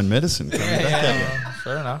some of your own medicine coming back.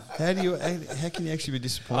 Fair enough. How can you actually be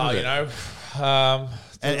disappointed? Oh, at you it? know.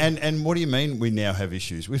 And what do you mean we now have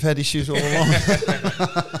issues? We've had issues all along.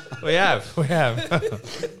 We have.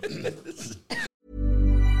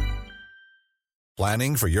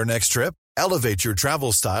 Planning for your next trip? Elevate your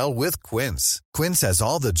travel style with Quince. Quince has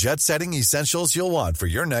all the jet-setting essentials you'll want for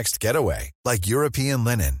your next getaway, like European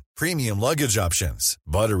linen, premium luggage options,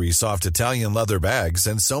 buttery soft Italian leather bags,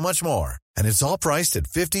 and so much more. And it's all priced at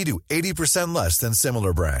 50 to 80% less than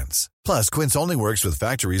similar brands. Plus, Quince only works with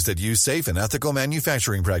factories that use safe and ethical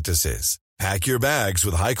manufacturing practices. Pack your bags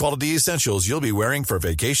with high-quality essentials you'll be wearing for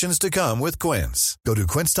vacations to come with Quince. Go to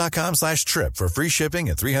quince.com/trip for free shipping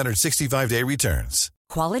and 365-day returns.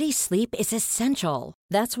 Quality sleep is essential.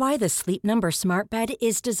 That's why the Sleep Number Smart Bed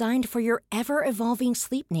is designed for your ever-evolving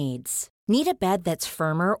sleep needs. Need a bed that's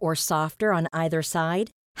firmer or softer on either side?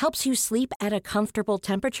 Helps you sleep at a comfortable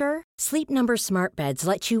temperature? Sleep Number Smart Beds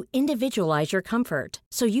let you individualize your comfort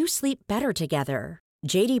so you sleep better together.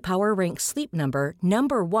 J.D. Power ranks Sleep Number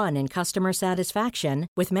number 1 in customer satisfaction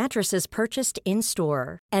with mattresses purchased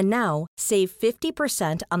in-store. And now, save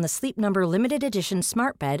 50% on the Sleep Number Limited Edition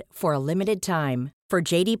Smart Bed for a limited time. For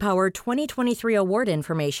J.D. Power 2023 award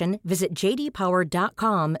information, visit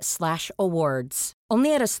jdpower.com/awards.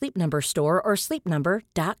 Only at a Sleep Number store or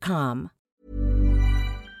sleepnumber.com.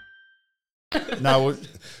 No, well,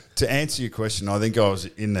 to answer your question, I think I was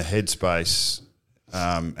in the headspace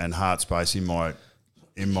and heart space in my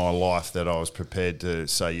life that I was prepared to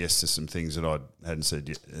say yes to some things that I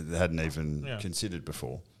hadn't even considered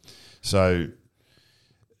before. So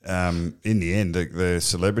in the end, the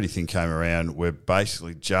celebrity thing came around. We're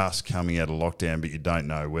basically just coming out of lockdown, but you don't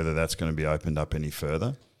know whether that's going to be opened up any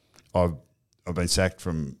further. I've been sacked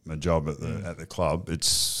from my job at the club. It's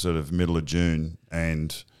sort of middle of June,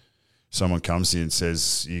 and someone comes in and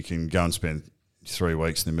says you can go and spend 3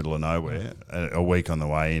 weeks in the middle of nowhere, a week on the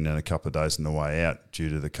way in and a couple of days on the way out due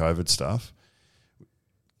to the COVID stuff.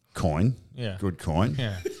 Good coin.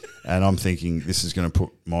 Yeah. And I'm thinking this is going to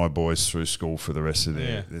put my boys through school for the rest of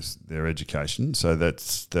their education. So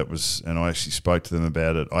that was, and I actually spoke to them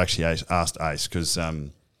about it. I actually asked Ace because.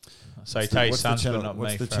 So you tell your sons, but not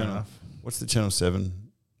me. What's the Channel 7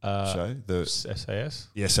 show? The SAS.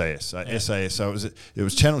 The SAS. So SAS. So it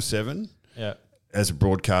was Channel 7. Yeah. As a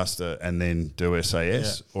broadcaster, and then do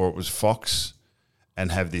SAS, or it was Fox,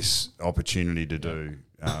 and have this opportunity to do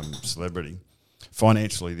celebrity.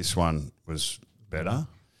 Financially, this one was better,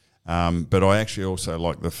 but I actually also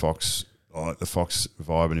like the Fox. I like the Fox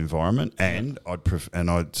vibe and environment, and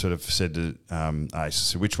I'd sort of said to Ace,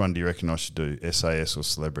 so which one do you reckon I should do, SAS or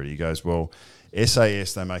celebrity? He goes, well,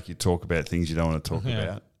 SAS, they make you talk about things you don't want to talk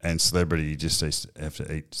about, and celebrity, you just have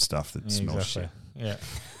to eat stuff that smells shit. Yeah.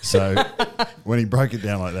 So when he broke it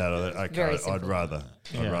down like that, I thought, okay, I'd rather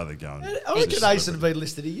go and. I reckon Ace would have been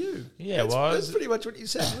listed to you. Yeah, that's pretty much what you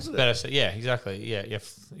said, wasn't it? Yeah, exactly. Yeah,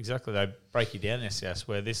 exactly. They break you down in SAS,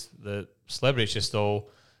 where the celebrities just all.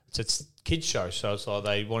 It's a kids show, so it's like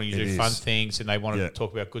they want you to do fun things and they want to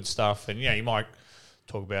talk about good stuff, and you might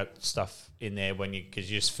talk about stuff in there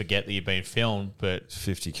because you just forget that you're being filmed. But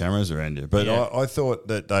 50 cameras around you. But I thought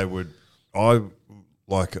that they would.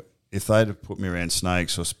 If they'd have put me around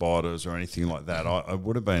snakes or spiders or anything like that, I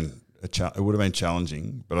would have been it would have been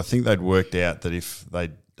challenging. But I think they'd worked out that if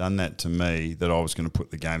they'd done that to me, that I was going to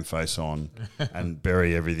put the game face on and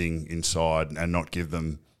bury everything inside and not give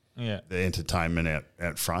them the entertainment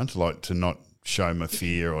out front, like to not show my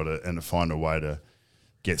fear and to find a way to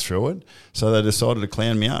get through it. So they decided to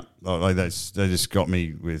clown me up. Like they just got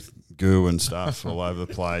me with goo and stuff all over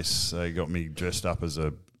the place. They got me dressed up as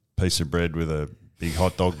a piece of bread with a big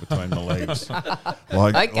hot dog between my legs.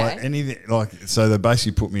 Like anything. So they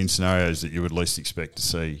basically put me in scenarios that you would least expect to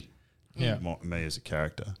see me as a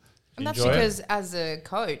character. And that's because as a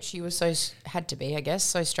coach, you were had to be, I guess,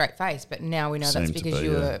 so straight faced. But now we know that's because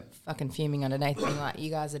you were fucking fuming underneath, being like, "You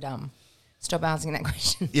guys are dumb. Stop asking that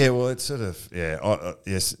question." Yeah, well, it's sort of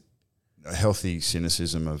yes, a healthy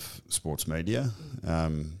cynicism of sports media,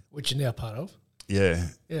 which you're now part of. Yeah.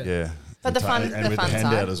 But the fun with the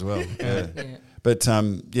handout side as well. Yeah. But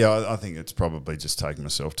I think it's probably just taking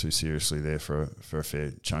myself too seriously there for a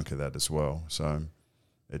fair chunk of that as well. So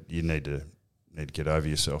you need to get over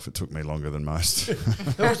yourself. It took me longer than most.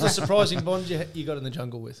 Who was the surprising bond you got in the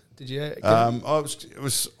jungle with? Did you?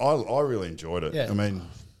 I really enjoyed it. Yeah. I mean,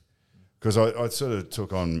 because I sort of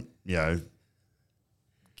took on,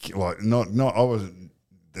 like not I wasn't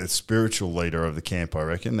the spiritual leader of the camp. I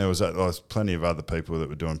reckon there was plenty of other people that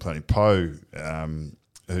were doing plenty. Poe,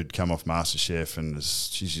 who'd come off MasterChef, and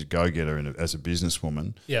she's a go-getter as a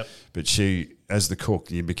businesswoman. Yep. But she, as the cook,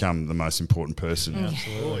 you become the most important person.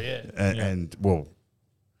 Absolutely. Oh, yeah. And well,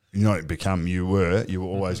 you were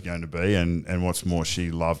always going to be. And what's more, she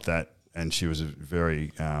loved that, and she was a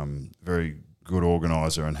very, very good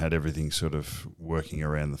organizer and had everything sort of working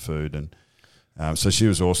around the food. And so she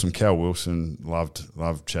was awesome. Cal Wilson,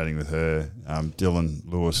 loved chatting with her. Dylan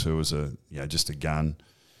Lewis, who was just a gun.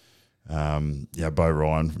 Bo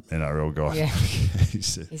Ryan, NRL guy. Yeah.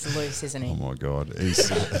 he's loose, isn't he? Oh my God,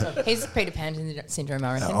 he's Peter Pan syndrome,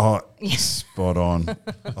 I reckon. Oh, spot on.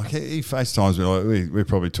 Like he FaceTimes me. Like we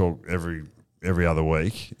probably talk every other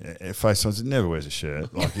week. FaceTimes, he never wears a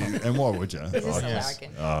shirt. Like, and why would you?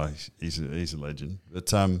 He's a legend.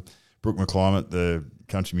 But Brooke McClymont, the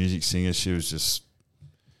country music singer, she was just.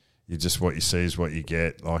 What you see is what you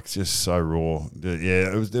get. Like, just so raw.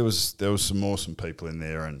 Yeah, there was some awesome people in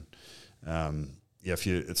there, and if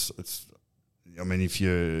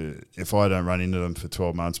I don't run into them for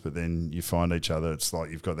 12 months, but then you find each other, it's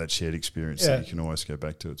like you've got that shared experience that you can always go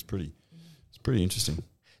back to. It's pretty interesting.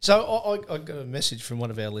 So I got a message from one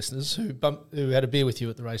of our listeners who had a beer with you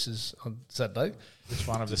at the races on Saturday. Which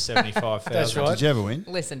one of the 75,000? That's right. Did you ever win?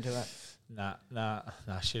 Listen to it. Nah,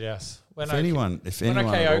 shit house. If anyone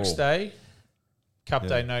Oaks Day, Cup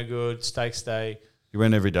Day, no good. Stakes Day. You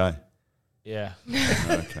went every day. Yeah.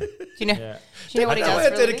 Okay. Do you know what he I know does?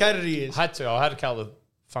 how dedicated he is. I had a couple of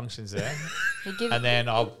functions there, and then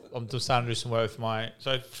I'm just starting to do some work with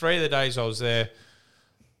So 3 of the days I was there,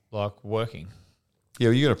 like working. Yeah,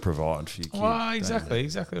 well, you got to provide for your kids. Well,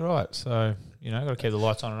 exactly right. So got to keep the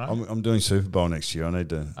lights on and on. I'm doing Super Bowl next year. I need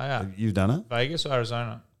to. Oh, yeah. You've done it? Vegas or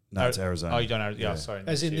Arizona? No, it's Arizona. Oh, you don't know? Yeah, sorry.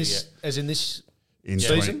 As in this in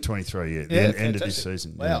season? 23, yeah. The Yeah, end of this fantastic.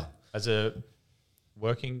 season. Wow. Yeah. As a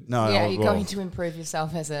working... No, Are you going to improve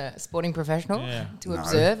yourself as a sporting professional to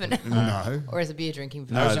observe and no. or as a beer drinking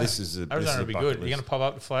No, professional? this is a Arizona would be bucket good. Are you going list. to pop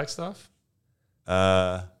up to Flagstaff?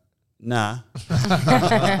 Nah.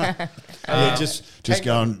 Yeah, just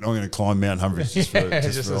going. I'm going to climb Mount Humphreys just for old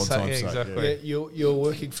time's sake. exactly. Yeah, you're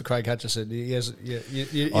working for Craig Hutchison. He has,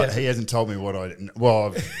 He hasn't told me what I.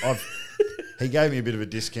 Well, he gave me a bit of a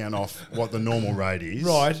discount off what the normal rate is.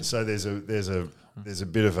 Right. So there's a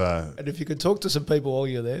bit of a. And if you could talk to some people while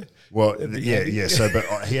you're there. Well, that'd be yeah, handy. yeah. So, but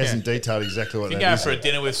he hasn't detailed exactly what You that can go is. for a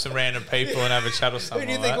dinner with some random people and have a chat or something.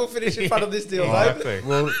 Who do you like think will that. finish in front of this deal, Yeah, David? exactly.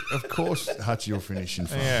 Well, of course, Hutchie will finish in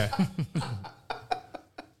front. Yeah.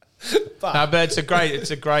 No, but it's a great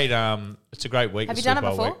week. Have the you done Super it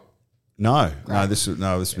Bowl before? week. No, this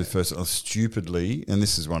was the first. Stupidly, and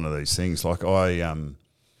this is one of these things. Like Bill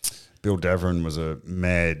Davern was a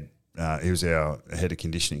mad. He was our head of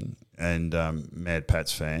conditioning and mad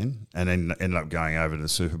Pats fan, and then ended up going over to the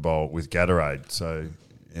Super Bowl with Gatorade. So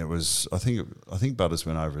it was. I think Butters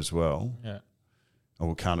went over as well. Yeah. Oh,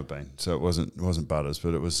 well, can't have been. So it wasn't Butters,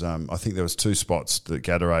 but it was. I think there was 2 spots that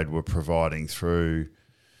Gatorade were providing through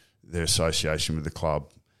their association with the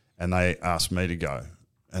club, and they asked me to go,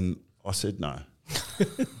 and I said no.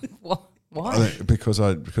 What? Why? I think because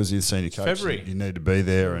you're the senior coach, February. you need to be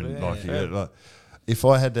there, and if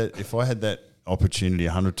I had that opportunity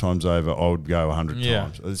 100 times over, I would go 100 Yeah.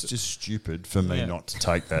 times. It's just stupid for me Yeah. not to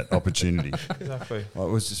take that opportunity. Exactly. Well,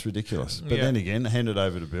 it was just ridiculous. But Yeah. then again, hand it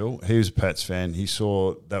over to Bill. He was a Pats fan. He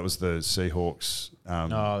saw that was the Seahawks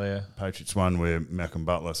Patriots one where Malcolm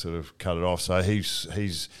Butler sort of cut it off. So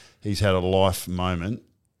he's had a life moment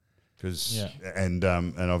and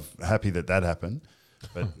I'm happy that happened.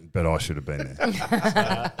 But I should have been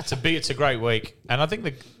there. It's a great week, and I think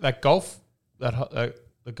the golf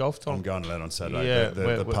the golf I'm tournament. going to that on Saturday. Yeah,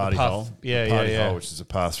 the party hole. Yeah, the party yeah. hole, which is a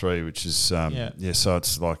par 3, which is So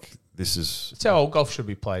it's like this is. It's how all golf should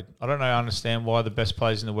be played. I don't understand why the best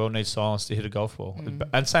players in the world need silence to hit a golf ball.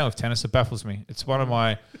 And same with tennis. It baffles me. It's one of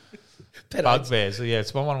my bugbears. Yeah,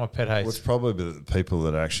 it's one of my pet hates. Well, it's probably the people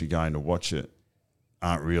that are actually going to watch it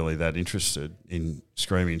aren't really that interested in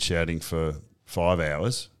screaming and shouting for 5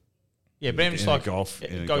 hours. Yeah, but even just like golf,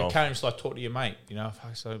 you can't even just like talk to your mate, you know.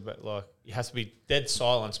 So, but like, it has to be dead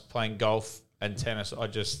silence playing golf and tennis.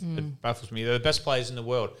 It baffles me. They're the best players in the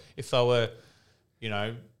world. If they were,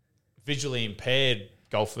 visually impaired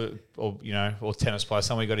golfer or tennis player,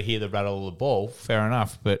 someone got to hear the rattle of the ball. Fair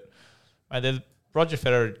enough, but Roger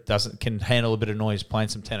Federer can handle a bit of noise playing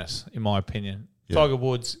some tennis, in my opinion. Yeah. Tiger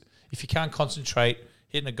Woods, if you can't concentrate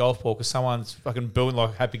hitting a golf ball because someone's fucking booing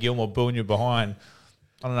like Happy Gilmore booing you behind.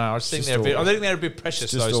 I don't know. I think they're a bit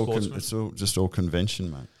precious, those sportsmen. It's just all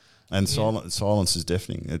convention, mate. And silence is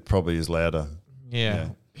deafening. It probably is louder. Yeah.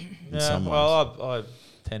 In some ways. Well, I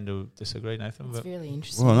tend to disagree, Nathan. It's really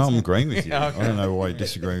interesting. Well, no, I'm agreeing with you. Yeah, okay. I don't know why you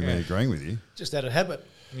disagree with me agreeing with you. Just out of habit.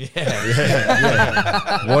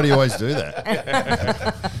 Yeah. Why do you always do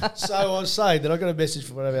that? So I was saying that I got a message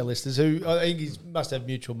from one of our listeners who I think he must have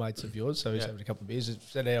mutual mates of yours, so he's having a couple of beers. It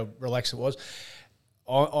said how relaxed it was.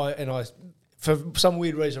 I for some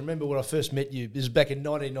weird reason, I remember when I first met you. This was back in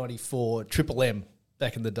 1994, Triple M.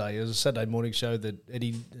 Back in the day, it was a Saturday morning show that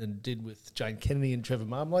Eddie did with Jane Kennedy and Trevor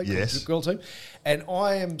Marmalade, yes, girl team. And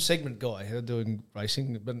I am segment guy, doing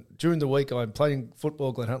racing. But during the week, I'm playing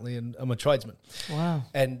football, Glen Huntley, and I'm a tradesman. Wow.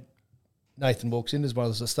 And Nathan walks in as one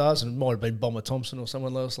of the stars, and it might have been Bomber Thompson or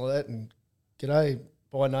someone else like that. And g'day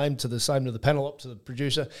by name to the panel up to the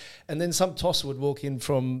producer, and then some tosser would walk in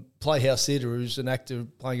from Playhouse Theatre who's an actor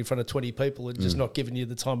playing in front of 20 people and just not giving you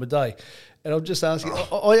the time of day. And I'm just asking,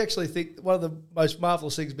 I actually think one of the most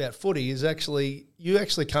marvellous things about footy is you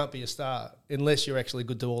actually can't be a star unless you're actually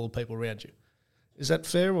good to all the people around you. Is that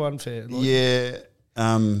fair or unfair? Yeah,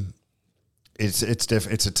 it's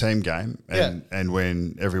a team game, and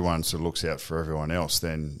when everyone sort of looks out for everyone else,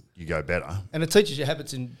 then you go better. And it teaches you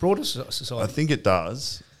habits in broader society. I think it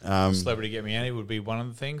does. Celebrity Get Me Annie would be one of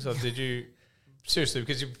the things. Or did you seriously?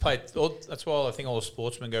 Because you played. That's why I think all the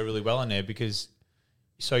sportsmen go really well in there, because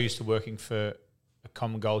you're so used to working for a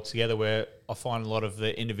common goal together. Where I find a lot of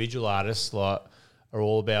the individual artists are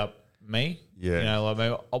all about me. Yeah,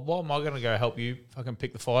 why am I going to go help you fucking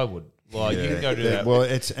pick the firewood? You can go do that. Well,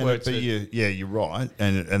 you're right,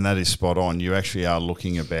 and that is spot on. You actually are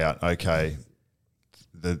looking about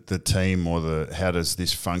the team or how does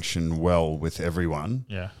this function well with everyone.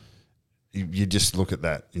 Yeah. You just look at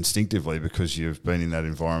that instinctively because you've been in that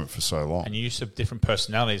environment for so long. And you use some different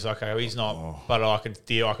personalities. Okay, he's not, but I can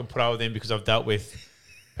put up with him because I've dealt with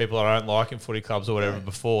people I don't like in footy clubs or whatever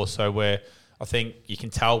before. So where I think you can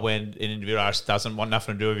tell when an individual artist doesn't want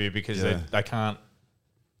nothing to do with you because they can't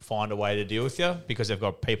find a way to deal with you because they've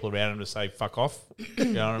got people around them to say fuck off. You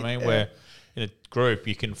know what I mean? Where in a group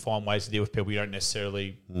you can find ways to deal with people you don't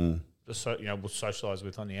necessarily will socialise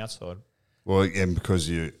with on the outside. Well, and because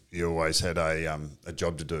you always had a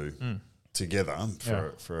job to do together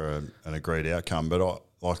for an agreed outcome. But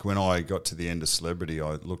like when I got to the end of Celebrity,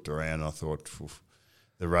 I looked around and I thought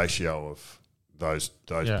the ratio of those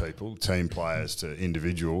people, team players to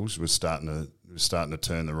individuals, was starting to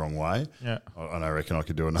turn the wrong way. Yeah, I reckon I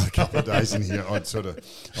could do another couple of days in here. I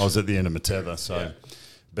was at the end of my tether. So,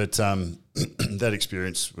 but that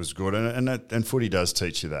experience was good, and footy does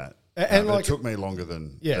teach you that. And it took me longer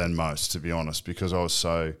than most, to be honest, because I was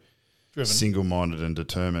so single-minded and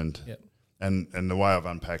determined. Yep. And the way I've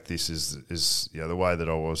unpacked this is the way that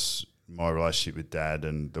I was, my relationship with Dad,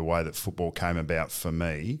 and the way that football came about for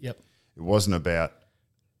me. Yep. It wasn't about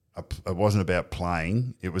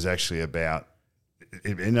playing. It was actually about.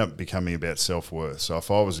 It ended up becoming about self-worth. So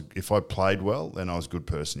if I played well, then I was a good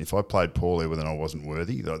person. If I played poorly, well, then I wasn't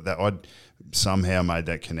worthy. That I'd somehow made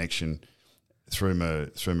that connection through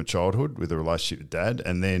my childhood with a relationship with Dad,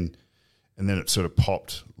 and then it sort of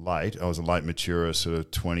popped late. I was a late maturer, sort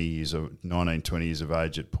of 20 years of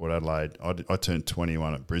age at Port Adelaide. I turned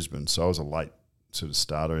 21 at Brisbane, so I was a late sort of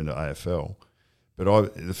starter into AFL.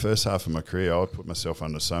 But the first half of my career, I would put myself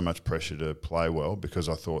under so much pressure to play well because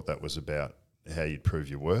I thought that was about how you'd prove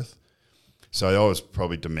your worth. So I was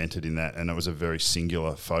probably demented in that, and it was a very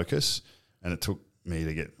singular focus, and it took me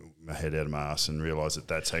to get my head out of my ass and realise that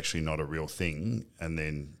that's actually not a real thing, and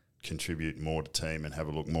then contribute more to team and have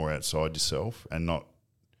a look more outside yourself and not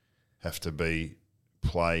have to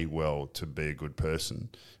play well to be a good person.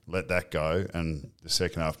 Let that go. And the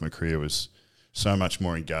second half of my career was so much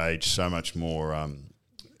more engaged, so much more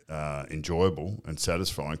enjoyable and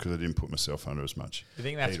satisfying because I didn't put myself under as much. I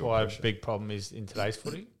think that's why a big problem is in today's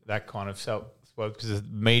footy, that kind of because of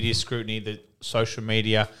the media scrutiny, the social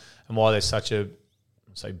media, and why there's such a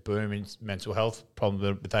boom in mental health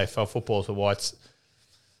problem with AFL football, so why it's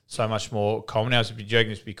so much more common now. It's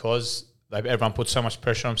because everyone puts so much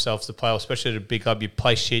pressure on themselves to play, especially at a big club. You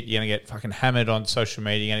play shit, you're going to get fucking hammered on social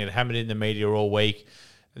media, you're going to get hammered in the media all week,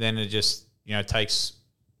 and then it just takes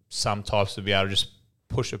some types to be able to just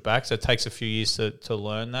push it back. So it takes a few years to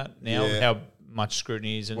learn that now, how much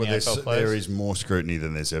scrutiny is in the AFL players. There is more scrutiny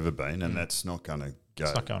than there's ever been, and that's not going to go.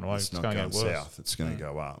 It's not going away. It's not going south. It's going to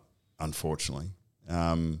go up, unfortunately.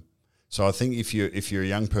 So I think if you're a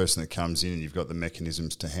young person that comes in and you've got the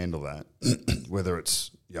mechanisms to handle that, whether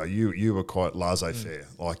it's you were quite laissez-faire,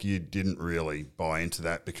 like you didn't really buy into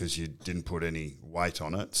that because you didn't put any weight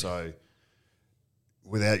on it. So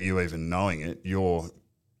without you even knowing it, your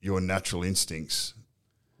natural instincts,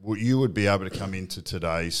 you would be able to come into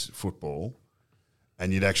today's football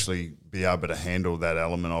and you'd actually be able to handle that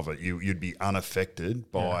element of it. You'd be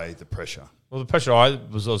unaffected by the pressure. Well, the pressure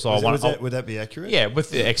would that be accurate? Yeah, with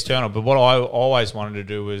the external. But what I always wanted to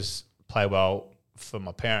do was play well for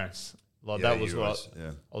my parents. Like that was what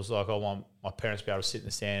I was like. I want my parents to be able to sit in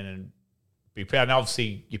the stand and be proud. And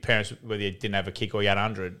obviously, your parents, whether you didn't have a kick or you had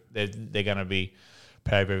 100, they're going to be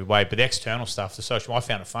proud of every way. But the external stuff, the social, I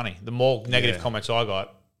found it funny. The more negative comments I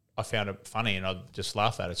got, I found it funny, and I'd just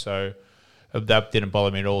laugh at it. So that didn't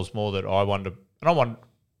bother me at all. It was more that I wanted to,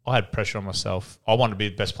 I had pressure on myself. I wanted to be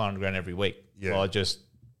the best player on the ground every week. Yeah. So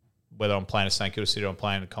whether I'm playing at St Kilda City or I'm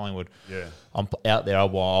playing at Collingwood, I'm out there.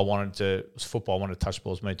 It was football. I wanted to touch the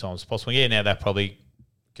ball as many times as possible. Yeah, now that probably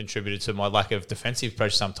contributed to my lack of defensive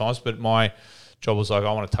pressure sometimes, but my job was like,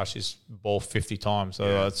 I want to touch this ball 50 times.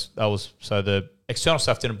 So so the external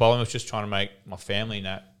stuff didn't bother me. I was just trying to make my family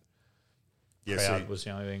proud was the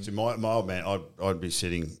only thing. So my old man, I'd be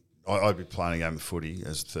playing a game of footy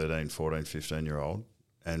as a 13, 14, 15-year-old,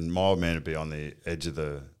 and my old man would be on the edge of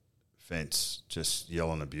the fence just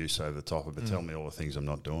yelling abuse over the top of it, telling me all the things I'm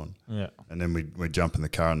not doing. Yeah. And then we'd jump in the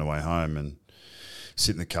car on the way home and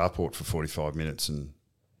sit in the carport for 45 minutes and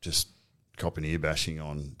just cop an ear bashing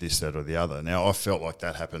on this, that or the other. Now, I felt like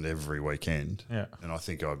that happened every weekend. Yeah. And I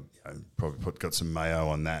think I probably got some mayo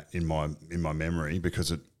on that in my memory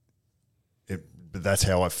because but that's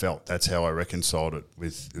how I felt. That's how I reconciled it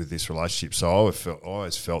with this relationship. So I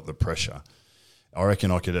always felt the pressure. I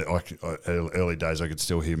reckon early days I could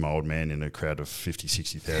still hear my old man in a crowd of 50,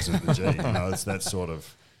 60,000 at the G. It's that sort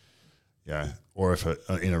of, or if at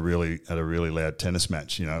a really loud tennis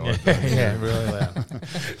match, really loud.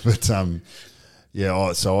 But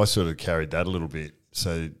so I sort of carried that a little bit.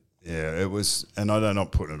 So it was, and I'm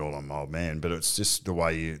not putting it all on my old man, but it's just the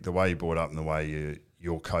way you brought up and the way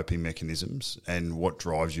your coping mechanisms and what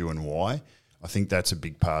drives you and why. I think that's a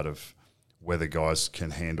big part of whether guys can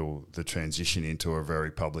handle the transition into a very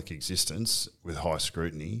public existence with high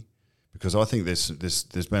scrutiny, because I think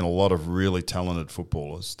there's been a lot of really talented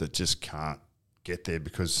footballers that just can't get there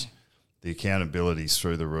because the accountability's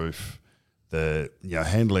through the roof.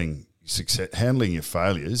 Handling your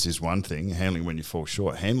failures is one thing. Handling when you fall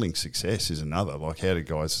short, handling success is another. Like, how do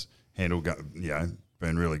guys handle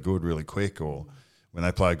being really good really quick, or when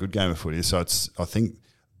they play a good game of footy? So I think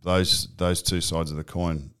those two sides of the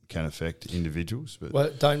coin can affect individuals. But well,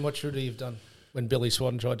 Dane, what should he have done when Billy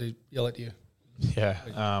Swan tried to yell at you?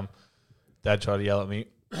 Yeah, Dad tried to yell at me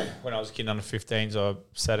when I was a kid under 15s. I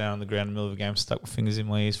sat down on the ground in the middle of a game, stuck my fingers in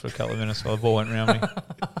my ears for a couple of minutes while the ball went around me.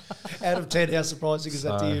 Out of 10, how surprising is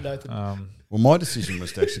that to you, Nathan? Well, my decision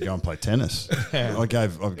was to actually go and play tennis. I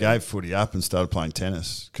gave footy up and started playing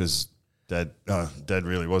tennis because Dad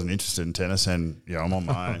really wasn't interested in tennis, and I'm on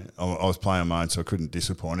my own. I was playing on my own, so I couldn't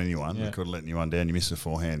disappoint anyone. I couldn't let anyone down. You miss a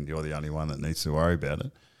forehand, you're the only one that needs to worry about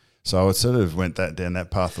it. So I sort of went down that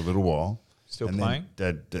path a little while. Still playing?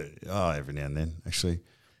 Dad, every now and then, actually.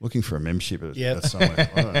 Looking for a membership at somewhere.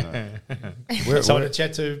 I don't know. Someone to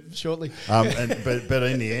chat to shortly. But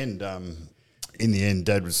in the end,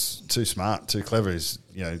 Dad was too smart, too clever. He's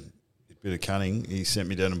a bit of cunning. He sent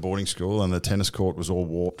me down to boarding school, and the tennis court was all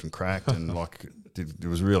warped and cracked, and it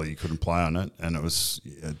was really, you couldn't play on it. And it was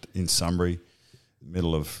in Sunbury,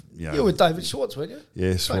 middle of You were with David Schwartz, weren't you?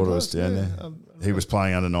 Yeah, Schwartz was down there. He was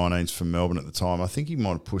playing under 19s for Melbourne at the time. I think he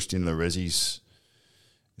might have pushed into the Resis.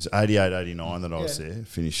 It was 88, 89 that I was there.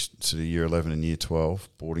 Finished sort of year 11 and year 12,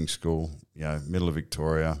 boarding school, middle of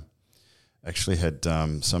Victoria. Actually had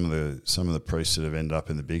some of the priests that have ended up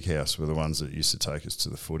in the big house were the ones that used to take us to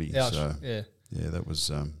the footy. Ouch. So yeah, that was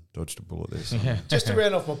dodged a bullet there. So Just to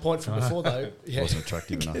round off my point from before, though. wasn't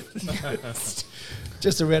attractive enough.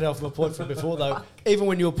 Just to round off my point from before, though, even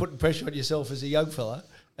when you were putting pressure on yourself as a young fella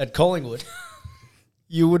at Collingwood,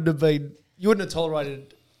 you wouldn't have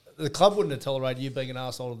tolerated. The club wouldn't have tolerated you being an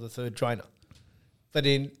arsehole of the third trainer. But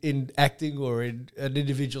in acting or in an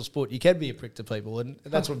individual sport, you can be a prick to people. And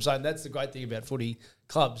that's what I'm saying. That's the great thing about footy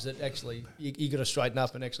clubs, that actually you got to straighten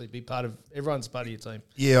up and actually be everyone's part of your team.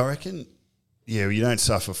 Yeah, I reckon, you don't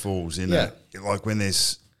suffer fools in that. Like when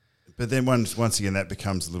there's... But then once again, that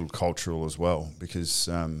becomes a little cultural as well, because...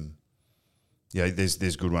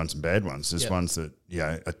 there's good ones and bad ones. There's ones that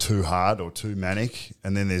are too hard or too manic,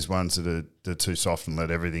 and then there's ones that are too soft and let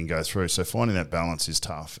everything go through. So finding that balance is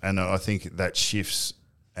tough, and I think that shifts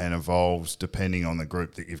and evolves depending on the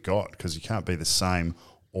group that you've got, because you can't be the same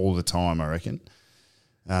all the time, I reckon.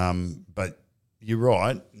 But you're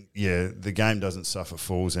right. Yeah, the game doesn't suffer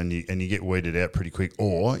fools, and you get weeded out pretty quick,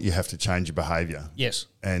 or you have to change your behaviour. Yes,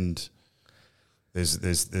 and there's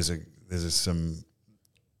some.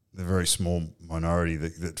 The very small minority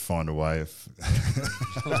that find a way of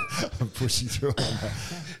pushing through.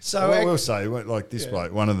 So we'll say, like this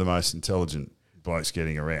bloke, one of the most intelligent blokes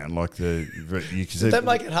getting around. Like did that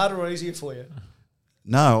make it harder or easier for you?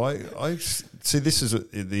 No, I see. This is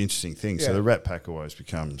the interesting thing. So the Rat Pack always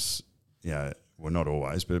becomes, well, not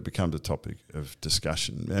always, but it becomes a topic of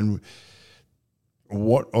discussion. And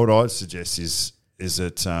what I'd suggest is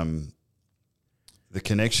that the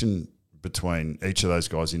connection between each of those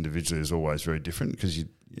guys individually is always very different, because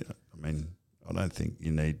I don't think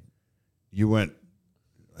you weren't,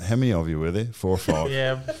 how many of you were there? 4 or 5?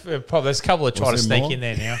 Yeah, probably. There's a couple that try to sneak in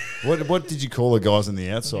there now. What did you call the guys on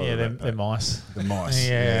the outside? Yeah, they're mice. The mice.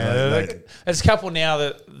 There's a couple now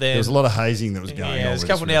that there was a lot of hazing that was going on. Yeah, there's a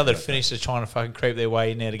couple now that finished just trying to fucking creep their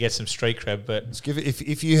way in there to get some street cred. But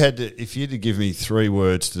if you had to give me 3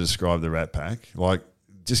 words to describe the Rat Pack, like,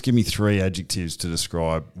 just give me 3 adjectives to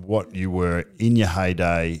describe what you were in your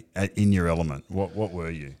heyday, in your element. What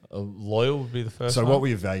were you? Loyal would be the first one. So what were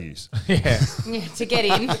your values? To get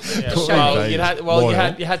in. You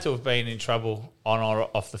had to have been in trouble on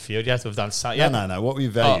or off the field. You had to have done something. No. What were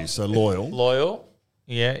your values? So loyal. Loyal.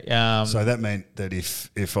 Yeah. So that meant that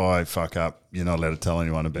if I fuck up, you're not allowed to tell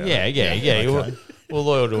anyone about it. Yeah. Okay. We're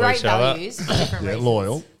loyal to Great each other. Values for different reasons.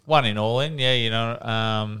 Loyal. One in, all in.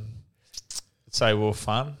 Yeah, say we were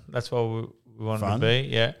fun. That's what we wanted to be.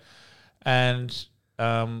 Yeah, and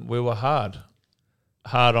we were hard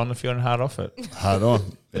on the field and hard off it. Hard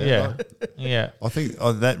on. Yeah. I think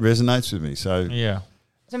that resonates with me. So yeah.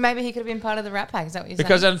 So maybe he could have been part of the Rat Pack. Is that what you're saying?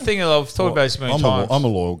 Because I'm thinking, I've talked about this many times. I'm a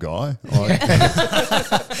loyal guy.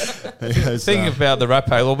 Thinking about the Rat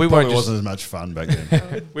Pack, well, we weren't wasn't as much fun back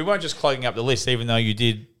then. We weren't just clogging up the list, even though you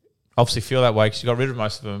did obviously feel that way because you got rid of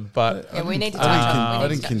most of them. But Yeah, we need to touch on I we need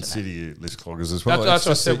didn't to touch on consider you list cloggers as well. That's It's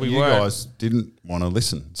what I just said that we you weren't. guys didn't want to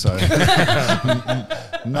listen. So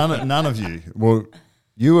none of you. Well,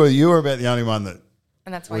 you were about the only one that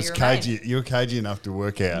And that's why was you're cagey. You were cagey enough to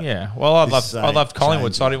work out. yeah, well, I This loved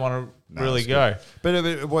Collingwood, so I change. didn't want to No, really it's go.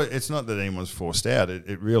 good. But it's not that anyone was forced out.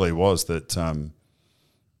 It really was that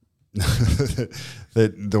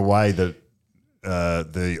that the way that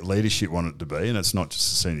the leadership wanted it to be, and it's not just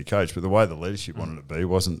the senior coach, but the way the leadership wanted it to be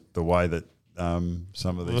wasn't the way that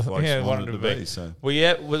some of these blokes wanted it to be. So Well,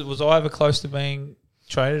 yeah, was I ever close to being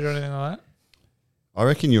traded or anything like that? I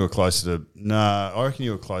reckon you were closer to I reckon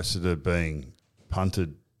you were closer to being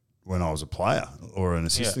punted when I was a player or an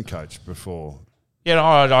assistant coach before. Yeah, no,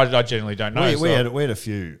 I generally don't know. We had a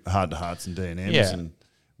few heart-to-hearts and D&Ms Yeah. and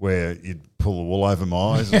where you'd pull the wool over my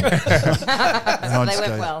eyes. And, and I'd They just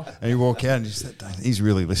went well. And you walk out and you just say, he's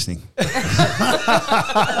really listening. My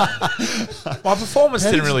performance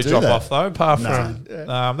How didn't did you really do drop that? off though, apart No.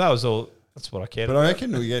 from that was all. That's what I cared But about. I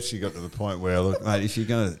reckon we actually got to the point where, look, mate, if you're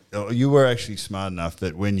going to, you were actually smart enough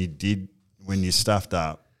that when you stuffed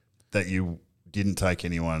up, that you didn't take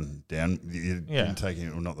anyone down. You didn't take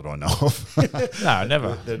anyone, well, not that I know of. No,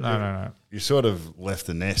 never. That No. You sort of left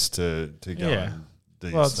the nest to go and do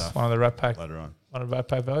your Well, it's stuff one of the Rat Pack later on. One of the Rat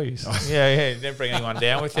Pack values. Yeah. You didn't bring anyone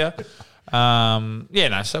down with you.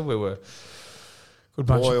 So we were a good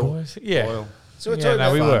bunch of boys. Yeah. Loyal. So we're talking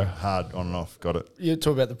about we Fun, were. hard on and off. Got it. You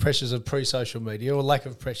talk about the pressures of pre-social media or lack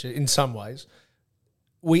of pressure in some ways.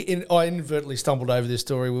 I inadvertently stumbled over this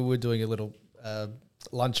story. We were doing a little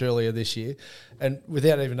lunch earlier this year, and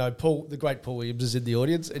without even knowing, the great Paul Williams is in the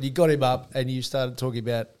audience, and you got him up and you started talking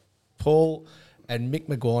about Paul and Mick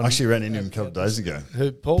McGuire. I actually ran into him a couple of days ago.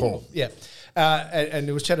 Who, Paul? Paul. Yeah. And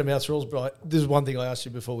there was Chatham House rules, but this is one thing I asked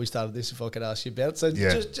you before we started this, if I could ask you about. So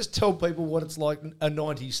just tell people what it's like a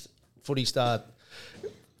 90s footy start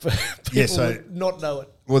for people who not know it.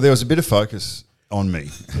 Well, there was a bit of focus on me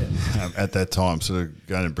at that time, sort of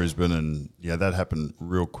going to Brisbane, and that happened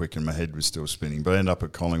real quick and my head was still spinning. But I ended up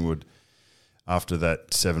at Collingwood after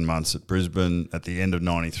that 7 months at Brisbane at the end of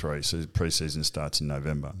 93, so pre-season starts in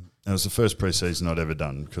November. And it was the first pre-season I'd ever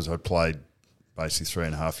done because I played basically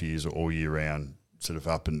 3.5 years all year round, sort of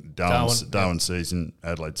up and Darwin season,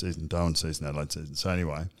 Adelaide season, Darwin season, Adelaide season. So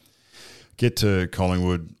anyway, get to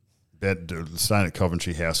Collingwood, staying at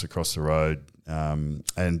Coventry House across the road,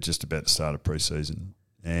 and just about to start a pre-season.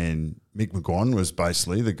 And Mick McGuire was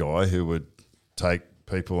basically the guy who would take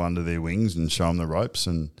people under their wings and show them the ropes,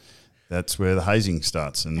 and that's where the hazing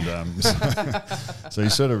starts. And so you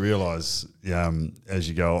sort of realise as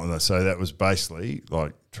you go on. So that was basically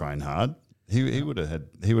like train hard. He would have had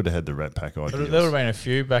the Rat Pack ideas. There would have been a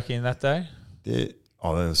few back in that day. Yeah.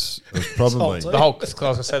 Oh, it was probably The whole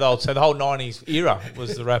 90s era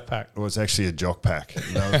was the Rat Pack. It was actually a jock pack.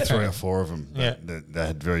 There were 3 or 4 of them. Yeah. That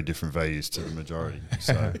had very different values to the majority.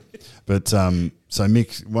 So, so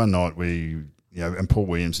Mick, one night and Paul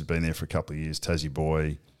Williams had been there for a couple of years. Tassie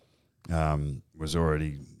boy was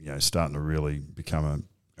already starting to really become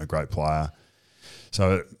a great player.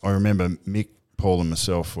 So I remember Mick, Paul, and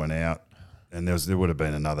myself went out. And there would have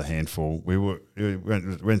been another handful. We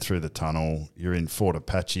went through the tunnel. You're in Fort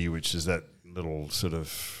Apache, which is that little sort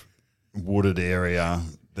of wooded area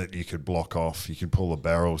that you could block off. You could pull the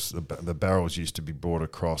barrels. The barrels used to be brought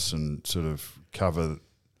across and sort of cover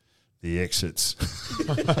the exits.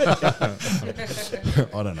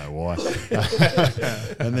 I don't know why.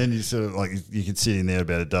 And then you sort of you could sit in there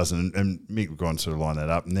about a dozen, and Mick would go and sort of line that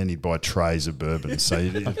up, and then he'd buy trays of bourbon. So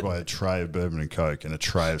he'd buy a tray of bourbon and Coke and a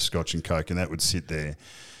tray of Scotch and Coke, and that would sit there,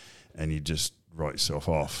 and you'd just write yourself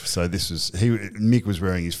off. So Mick was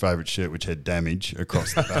wearing his favourite shirt, which had damage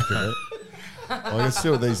across the back of it. It's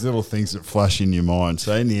still these little things that flash in your mind.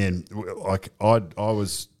 So in the end, I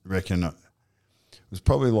was reckon it was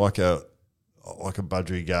probably like a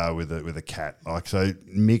budgerigar with a cat. So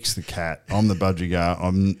Mick's the cat. I'm the budgerigar.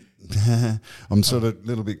 I'm sort of a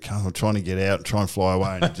little bit trying to get out and try and fly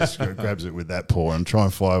away, and he just grabs it with that paw, and try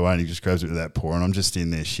and fly away, and he just grabs it with that paw, and I'm just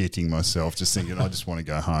in there shitting myself, just thinking I just want to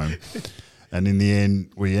go home. And in the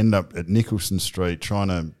end, we end up at Nicholson Street trying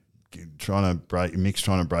to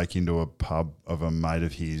break into a pub of a mate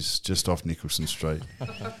of his just off Nicholson Street.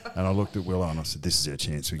 And I looked at Willow and I said, "This is our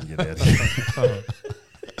chance. We can get out of here."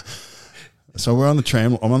 So we're on the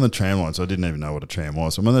tram. I'm on the tram lines. I didn't even know what a tram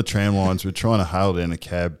was. I'm on the tram lines. We're trying to hail down a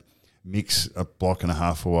cab. Mick's a block and a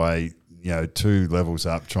half away, 2 levels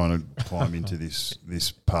up, trying to climb into this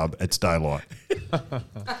pub. It's daylight.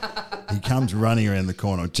 He comes running around the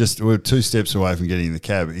corner. We're 2 steps away from getting in the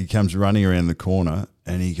cab. He comes running around the corner,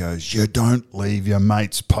 and he goes, "You don't leave your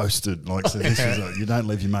mates posted." Like, so this is like, you don't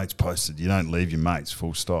leave your mates posted. You don't leave your mates,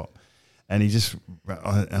 full stop. And he just,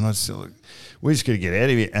 and I said, "Look, we're just going to get out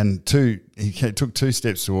of here." And he took 2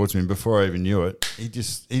 steps towards me, and before I even knew it, he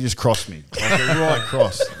just crossed me, like a right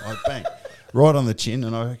cross, like bang, right on the chin.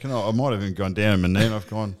 And I reckon I might have even gone down on my knee, and I've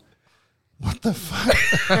gone, "What the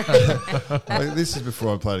fuck?" Like, this is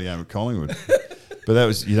before I played a game of Collingwood. But that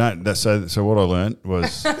was so what I learned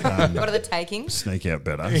was What are the takings? sneak out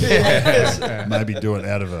better. Maybe do it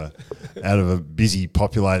out of a busy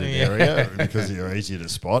populated area because you're easier to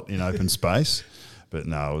spot in open space. But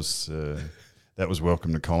no, it was that was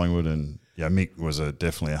welcome to Collingwood, and Mick was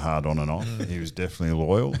definitely a hard on and off. He was definitely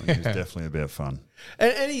loyal, and he was definitely about fun.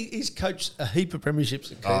 And he's coached a heap of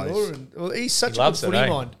premierships at Keilor, he's such a good footy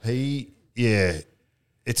mind.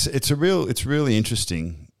 It's really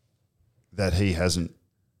interesting that he hasn't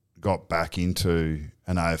got back into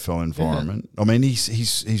an AFL environment. I mean,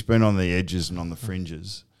 he's been on the edges and on the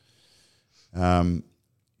fringes.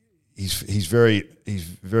 He's very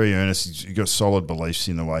earnest. He's got solid beliefs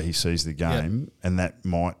in the way he sees the game, and that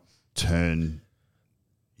might turn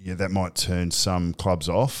some clubs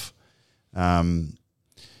off. I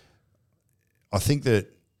think that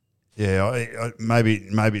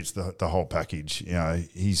maybe it's the whole package.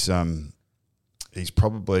 He's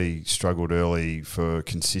probably struggled early for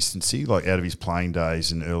consistency, like out of his playing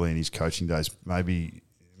days and early in his coaching days. Maybe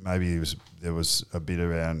there was a bit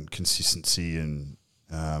around consistency and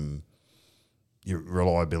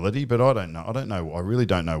reliability, but I don't know. I really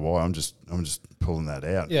don't know why. I'm just pulling that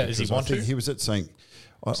out. Yeah, does he want to? He was at saying,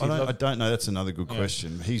 I don't know. That's another good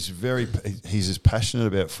question. He's as passionate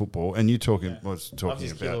about football, and you're talking. I was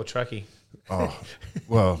talking about little tracky. Oh,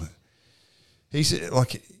 well, he's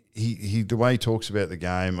like. He the way he talks about the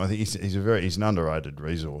game, I think he's an underrated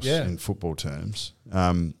resource in football terms.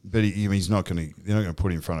 But he's not going to. They're not going to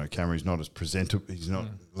put him in front of a camera. He's not as presentable. He's not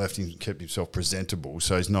kept himself presentable,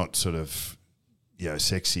 so he's not sort of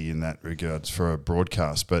sexy in that regards for a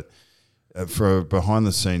broadcast. But for a behind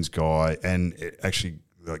the scenes guy, and actually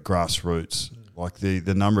like grassroots, like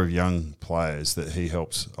the number of young players that he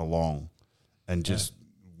helps along, and just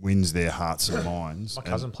wins their hearts and minds. My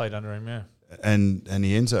cousin played under him. Yeah. And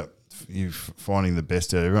he ends up finding the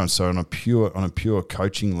best out of everyone. So on a pure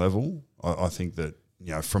coaching level, I think that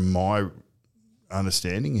from my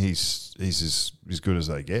understanding, he's as good as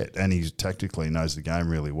they get, and he tactically knows the game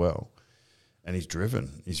really well, and he's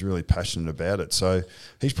driven. He's really passionate about it. So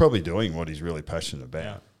he's probably doing what he's really passionate about.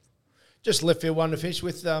 Yeah. Just left field one to fish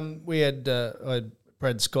with. We had I had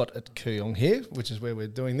Brad Scott at Kooyong here, which is where we're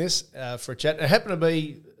doing this for a chat. It happened to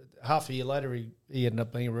be half a year later. He ended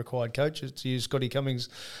up being a required coach, to use Scotty Cummings'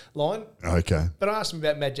 line. Okay. But I asked him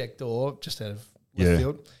about Mad Jack Dore, just out of left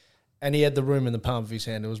field, and he had the room in the palm of his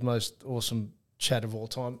hand. It was the most awesome chat of all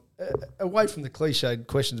time. Away from the cliched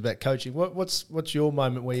questions about coaching, what's your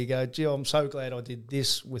moment where you go, gee, I'm so glad I did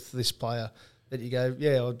this with this player, that you go,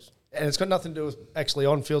 and it's got nothing to do with actually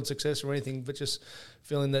on-field success or anything, but just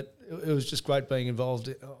feeling that it was just great being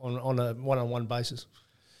involved on a one-on-one basis.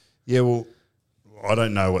 Yeah, well, I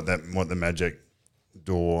don't know what the Magic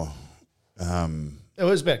Dore. It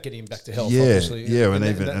was about getting him back to health. Obviously. Yeah,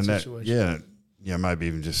 maybe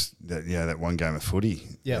even just that one game of footy.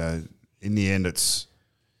 Yeah. In the end, it's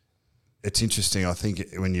interesting. I think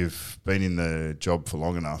when you've been in the job for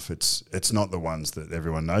long enough, it's not the ones that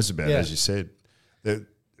everyone knows about, as you said.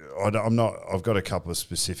 I'm not. I've got a couple of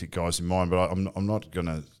specific guys in mind, but I'm not going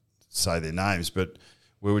to say their names. But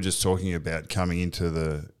we were just talking about coming into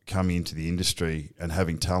the industry and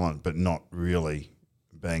having talent, but not really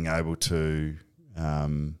being able to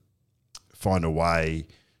find a way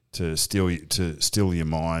to still your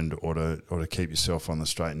mind or to keep yourself on the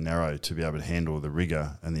straight and narrow to be able to handle the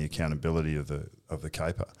rigour and the accountability of the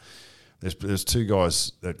caper. There's 2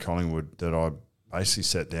 guys at Collingwood that I basically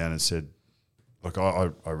sat down and said, look,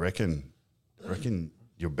 I reckon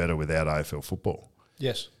you're better without AFL football.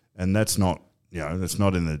 Yes, and that's not that's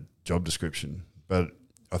not in the job description, but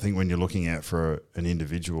I think when you're looking out for an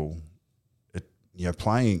individual,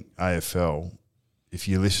 playing AFL, if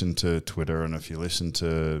you listen to Twitter and if you listen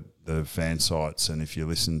to the fan sites and if you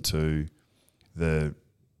listen to the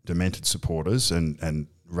demented supporters and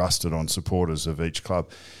rusted on supporters of each club,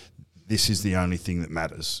 this is the only thing that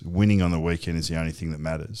matters. Winning on the weekend is the only thing that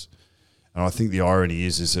matters. And I think the irony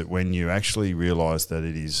is that when you actually realise that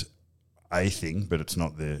it is a thing, but it's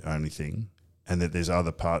not the only thing, and that there's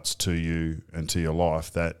other parts to you and to your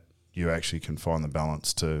life that you actually can find the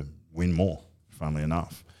balance to win more, funnily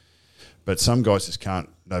enough. But some guys just can't.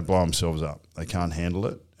 They blow themselves up. They can't handle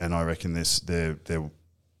it, and I reckon their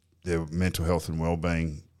mental health and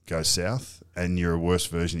well-being goes south, and you're a worse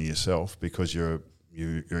version of yourself because you're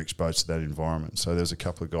exposed to that environment. So there's a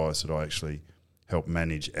couple of guys that I actually helped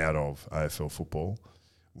manage out of AFL football.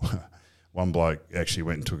 One bloke actually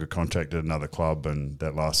went and took a contract at another club, and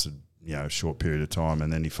that lasted, a short period of time.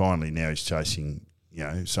 And then now he's chasing,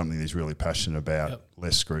 something that he's really passionate about,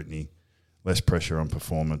 less scrutiny, less pressure on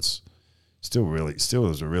performance. Still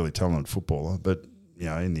is a really talented footballer. But,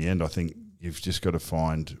 in the end, I think you've just got to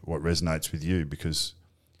find what resonates with you, because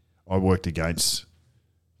I worked against,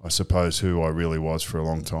 I suppose, who I really was for a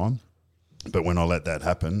long time. But when I let that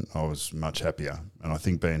happen, I was much happier. And I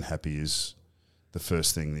think being happy is the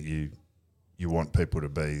first thing that you want people to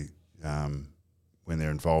be when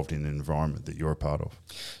they're involved in an environment that you're a part of.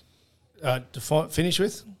 To finish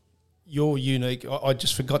with, you're unique. I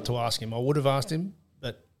just forgot to ask him. I would have asked him,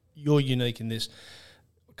 but you're unique in this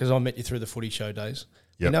because I met you through the Footy Show days.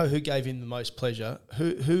 Yep. You know who gave him the most pleasure?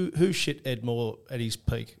 Who shit Ed Moore at his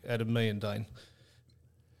peak out of me and Dane?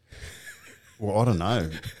 Well, I don't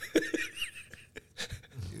know.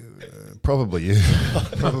 Probably you.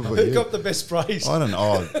 Probably Who you. got the best praise? I don't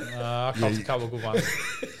know. I copped a couple of good ones.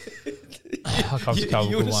 I copped a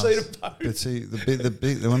couple you of would good have ones. seen a post. But see,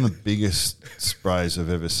 one of the biggest sprays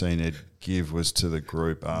I've ever seen Ed give was to the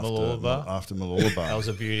group after Mooloolaba. That was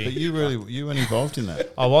a beauty. But you weren't involved in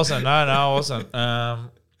that. I wasn't. No, I wasn't. I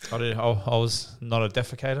was not a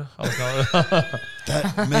defecator. I was not.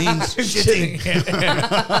 That means shitting.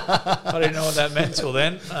 I didn't know what that meant till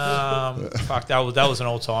then. Fuck, that was an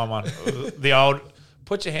all time one. The old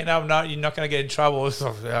put your hand up. No, you're not going to get in trouble. It's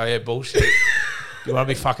like, oh yeah, bullshit. You want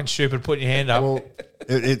to be fucking stupid? Put your hand up. Well,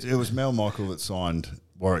 it was Mel Michael that signed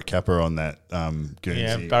Warwick Capper on that Guernsey.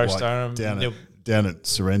 Yeah, Barry Stoneham. Down at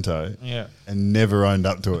Sorrento, and never owned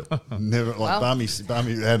up to it. Never Barmy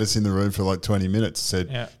had us in the room for like 20 minutes.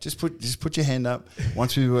 Said, just put your hand up.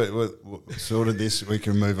 Once we sorted this, we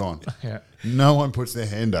can move on. Yeah. No one puts their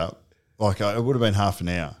hand up. Like it would have been half an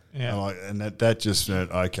hour. Yeah. And that just meant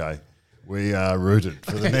okay. We are rooted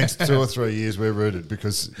for the next 2 or 3 years. We're rooted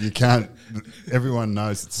because you can't. Everyone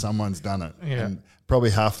knows that someone's done it, and probably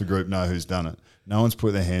half the group know who's done it. No one's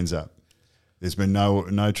put their hands up. There's been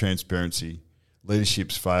no transparency.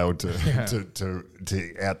 Leadership's failed to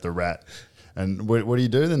out the rat, and what do you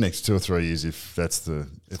do the next 2 or 3 years if that's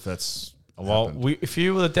if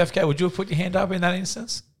you were the deaf cat, would you have put your hand up in that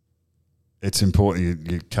instance? It's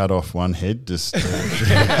important you cut off one head just.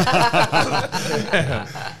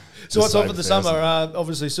 So what's on for the summer?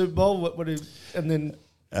 Obviously Super Bowl. And then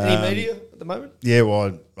any media at the moment? Yeah,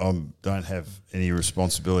 well, I don't have any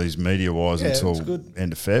responsibilities media-wise until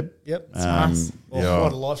end of Feb. Yep, nice. Quite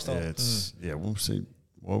a lifestyle. Yeah, we'll see.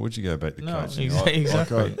 Why would you go back to coaching?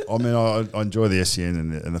 Exactly. I enjoy the SEN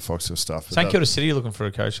and the Foxtel stuff. St Kilda City looking for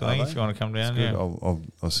a coach, I think, if you want to come down. Yeah,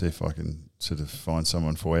 I'll see if I can sort of find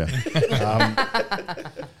someone for you.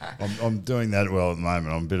 I'm doing that well at the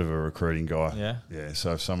moment. I'm a bit of a recruiting guy. Yeah.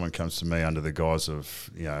 So if someone comes to me under the guise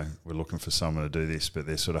of, we're looking for someone to do this, but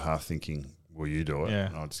they're sort of half thinking, will you do it? Yeah.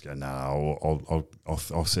 And I'll just go, no,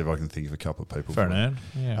 I'll see if I can think of a couple of people. Fair enough.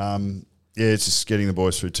 Yeah. It's just getting the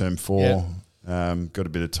boys through term 4. Yeah. Got a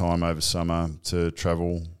bit of time over summer to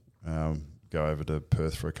travel, go over to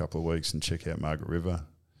Perth for a couple of weeks and check out Margaret River.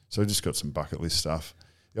 So I just got some bucket list stuff.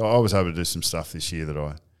 I was able to do some stuff this year that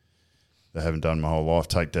I haven't done my whole life.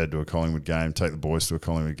 Take Dad to a Collingwood game, take the boys to a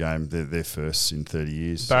Collingwood game. They're firsts in 30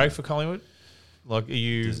 years. Barry for Collingwood? Like, are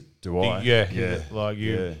you... Do I? Yeah. Like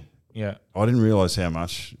you... Yeah. I didn't realise how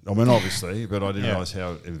much... I mean, obviously, but I didn't realise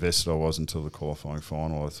how invested I was until the qualifying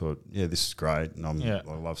final. I thought, this is great, and I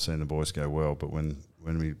love seeing the boys go well, but when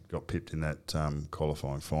we got pipped in that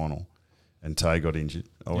qualifying final and Tay got injured,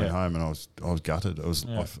 I went home and I was gutted. I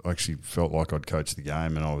actually felt like I'd coached the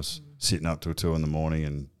game, and I was sitting up till 2 a.m.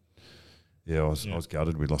 and I was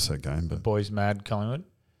gutted. We lost that game. But boys mad Collingwood?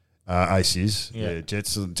 Ace is. Yeah.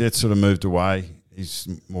 Jets sort of moved away. He's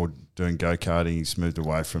more doing go-karting. He's moved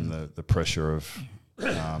away from the pressure of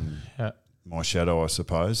my shadow, I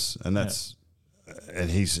suppose. And that's and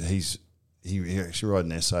he actually wrote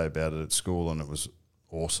an essay about it at school, and it was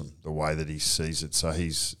awesome the way that he sees it. So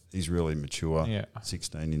he's really mature.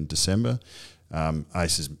 16 in December.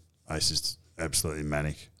 Ace is absolutely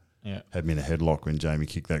manic. Yeah, had me in a headlock when Jamie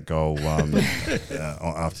kicked that goal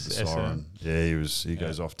after the siren. Yeah, he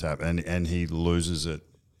goes off tap and he loses it.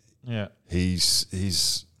 Yeah, he's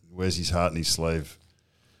wears his heart in his sleeve.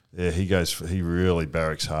 Yeah, he really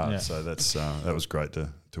barracks hard. Yeah. So that was great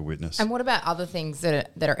to witness. And what about other things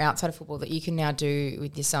that are outside of football that you can now do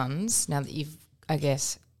with your sons now that you've, I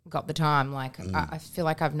guess, got the time? Like I feel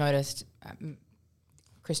like I've noticed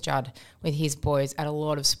Chris Judd with his boys at a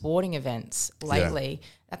lot of sporting events lately.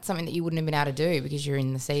 That's something that you wouldn't have been able to do because you're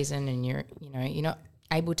in the season and you're not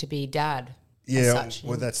able to be dad. Yeah, such.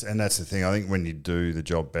 well, that's the thing. I think when you do the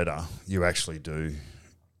job better, you actually do.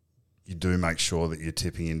 You do make sure that you're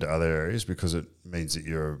tipping into other areas because it means that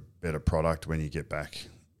you're a better product when you get back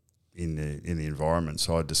in the environment.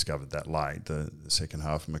 So I discovered that late, the second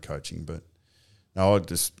half of my coaching. But no,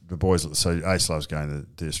 the boys. So Ace loves going to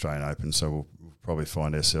the Australian Open, so we'll probably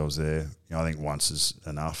find ourselves there. I think once is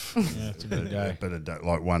enough. Yeah, it's a good day. But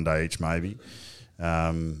like one day each maybe.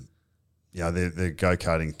 The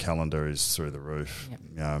go-karting calendar is through the roof. Yep.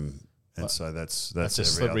 And so that's a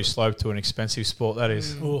slippery slope to an expensive sport, that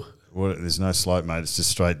is. Well, there's no slope, mate. It's just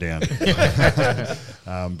straight down.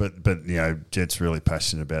 But Jet's really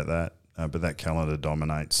passionate about that. But that calendar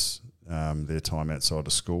dominates their time outside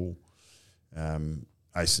of school.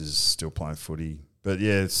 Ace is still playing footy. But,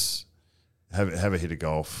 it's have a hit of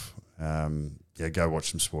golf. Go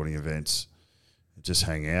watch some sporting events. Just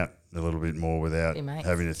hang out a little bit more without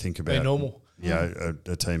having to think about normal.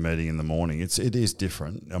 A team meeting in the morning. It is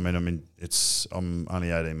different. I'm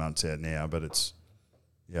only 18 months out now, but it's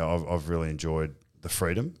I've really enjoyed the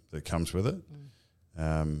freedom that comes with it,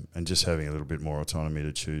 and just having a little bit more autonomy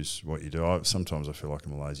to choose what you do. Sometimes I feel like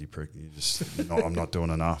I'm a lazy prick. I'm not doing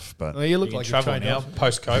enough. But you look like travel you're now.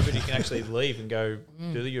 Post COVID, you can actually leave and go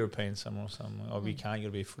do the European summer or something. Or you can't. You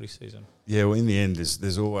got to be a footy season. Yeah, well, in the end,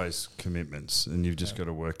 there's always commitments, and you've just got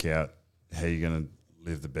to work out how you're going to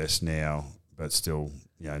live the best now, but still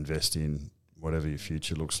invest in whatever your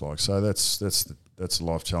future looks like. So that's a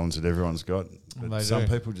life challenge that everyone's got. But some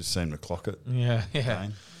people just seem to clock it. Yeah.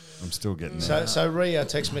 I'm still getting there. So read our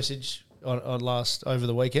text message on over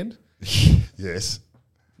the weekend. Yes.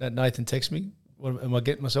 That Nathan texted me. Am I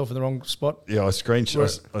getting myself in the wrong spot? Yeah, I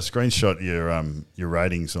screenshot your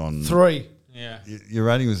ratings on 3. Yeah. Your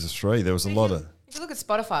rating was a 3. There was a lot of. If you look at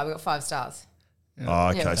Spotify, we've got 5 stars. Oh,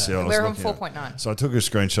 okay. Yeah. So we're on 4.9. So I took a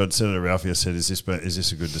screenshot, sent it to Ralphie. I said, "Is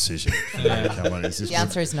this a good decision?" Come on, the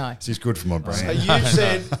answer is no. Is this good for my brain? So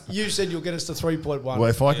you said you'll get us to 3.1. Well,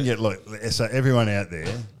 if I can get so everyone out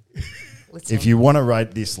there, if you want to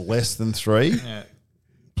rate this less than 3,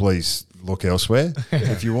 please look elsewhere.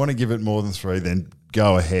 If you want to give it more than 3, then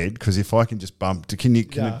go ahead. Because if I can just bump, can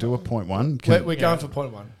it do a 0.1? We're going for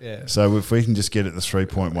 0.1. Yeah. So if we can just get it to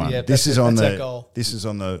 3.1, this is on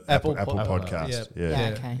the Apple podcast.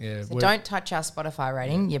 Okay. So don't touch our Spotify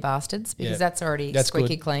rating, you bastards, because that's already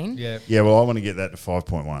squeaky clean. Yeah. Well, I want to get that to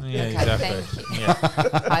 5.1. Yeah, exactly. Thank you.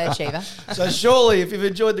 High achiever. So surely, if you've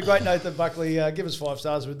enjoyed the great Nathan Buckley, give us 5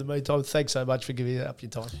 stars. In the meantime, thanks so much for giving up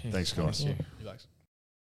your time. Thanks, guys. Thank you.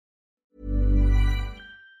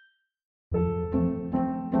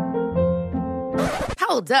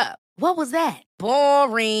 Hold up. What was that?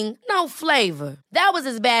 Boring. No flavor. That was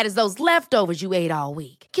as bad as those leftovers you ate all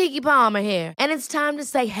week. Keke Palmer here, and it's time to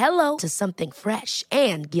say hello to something fresh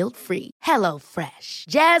and guilt-free. Hello Fresh.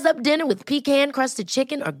 Jazz up dinner with pecan-crusted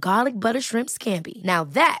chicken or garlic butter shrimp scampi. Now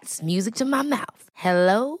that's music to my mouth.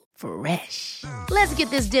 Hello Fresh. Let's get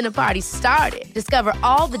this dinner party started. Discover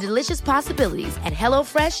all the delicious possibilities at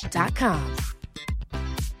hellofresh.com.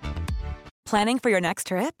 Planning for your next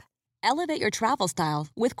trip? Elevate your travel style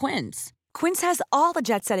with Quince. Quince has all the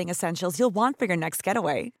jet-setting essentials you'll want for your next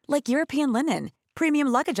getaway, like European linen, premium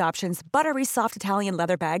luggage options, buttery soft Italian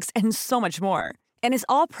leather bags, and so much more. And is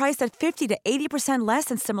all priced at 50 to 80% less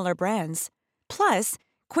than similar brands. Plus,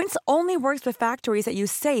 Quince only works with factories that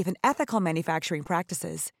use safe and ethical manufacturing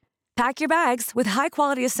practices. Pack your bags with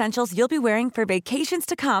high-quality essentials you'll be wearing for vacations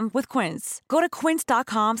to come with Quince. Go to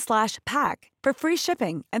quince.com/pack for free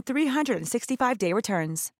shipping and 365-day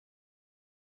returns.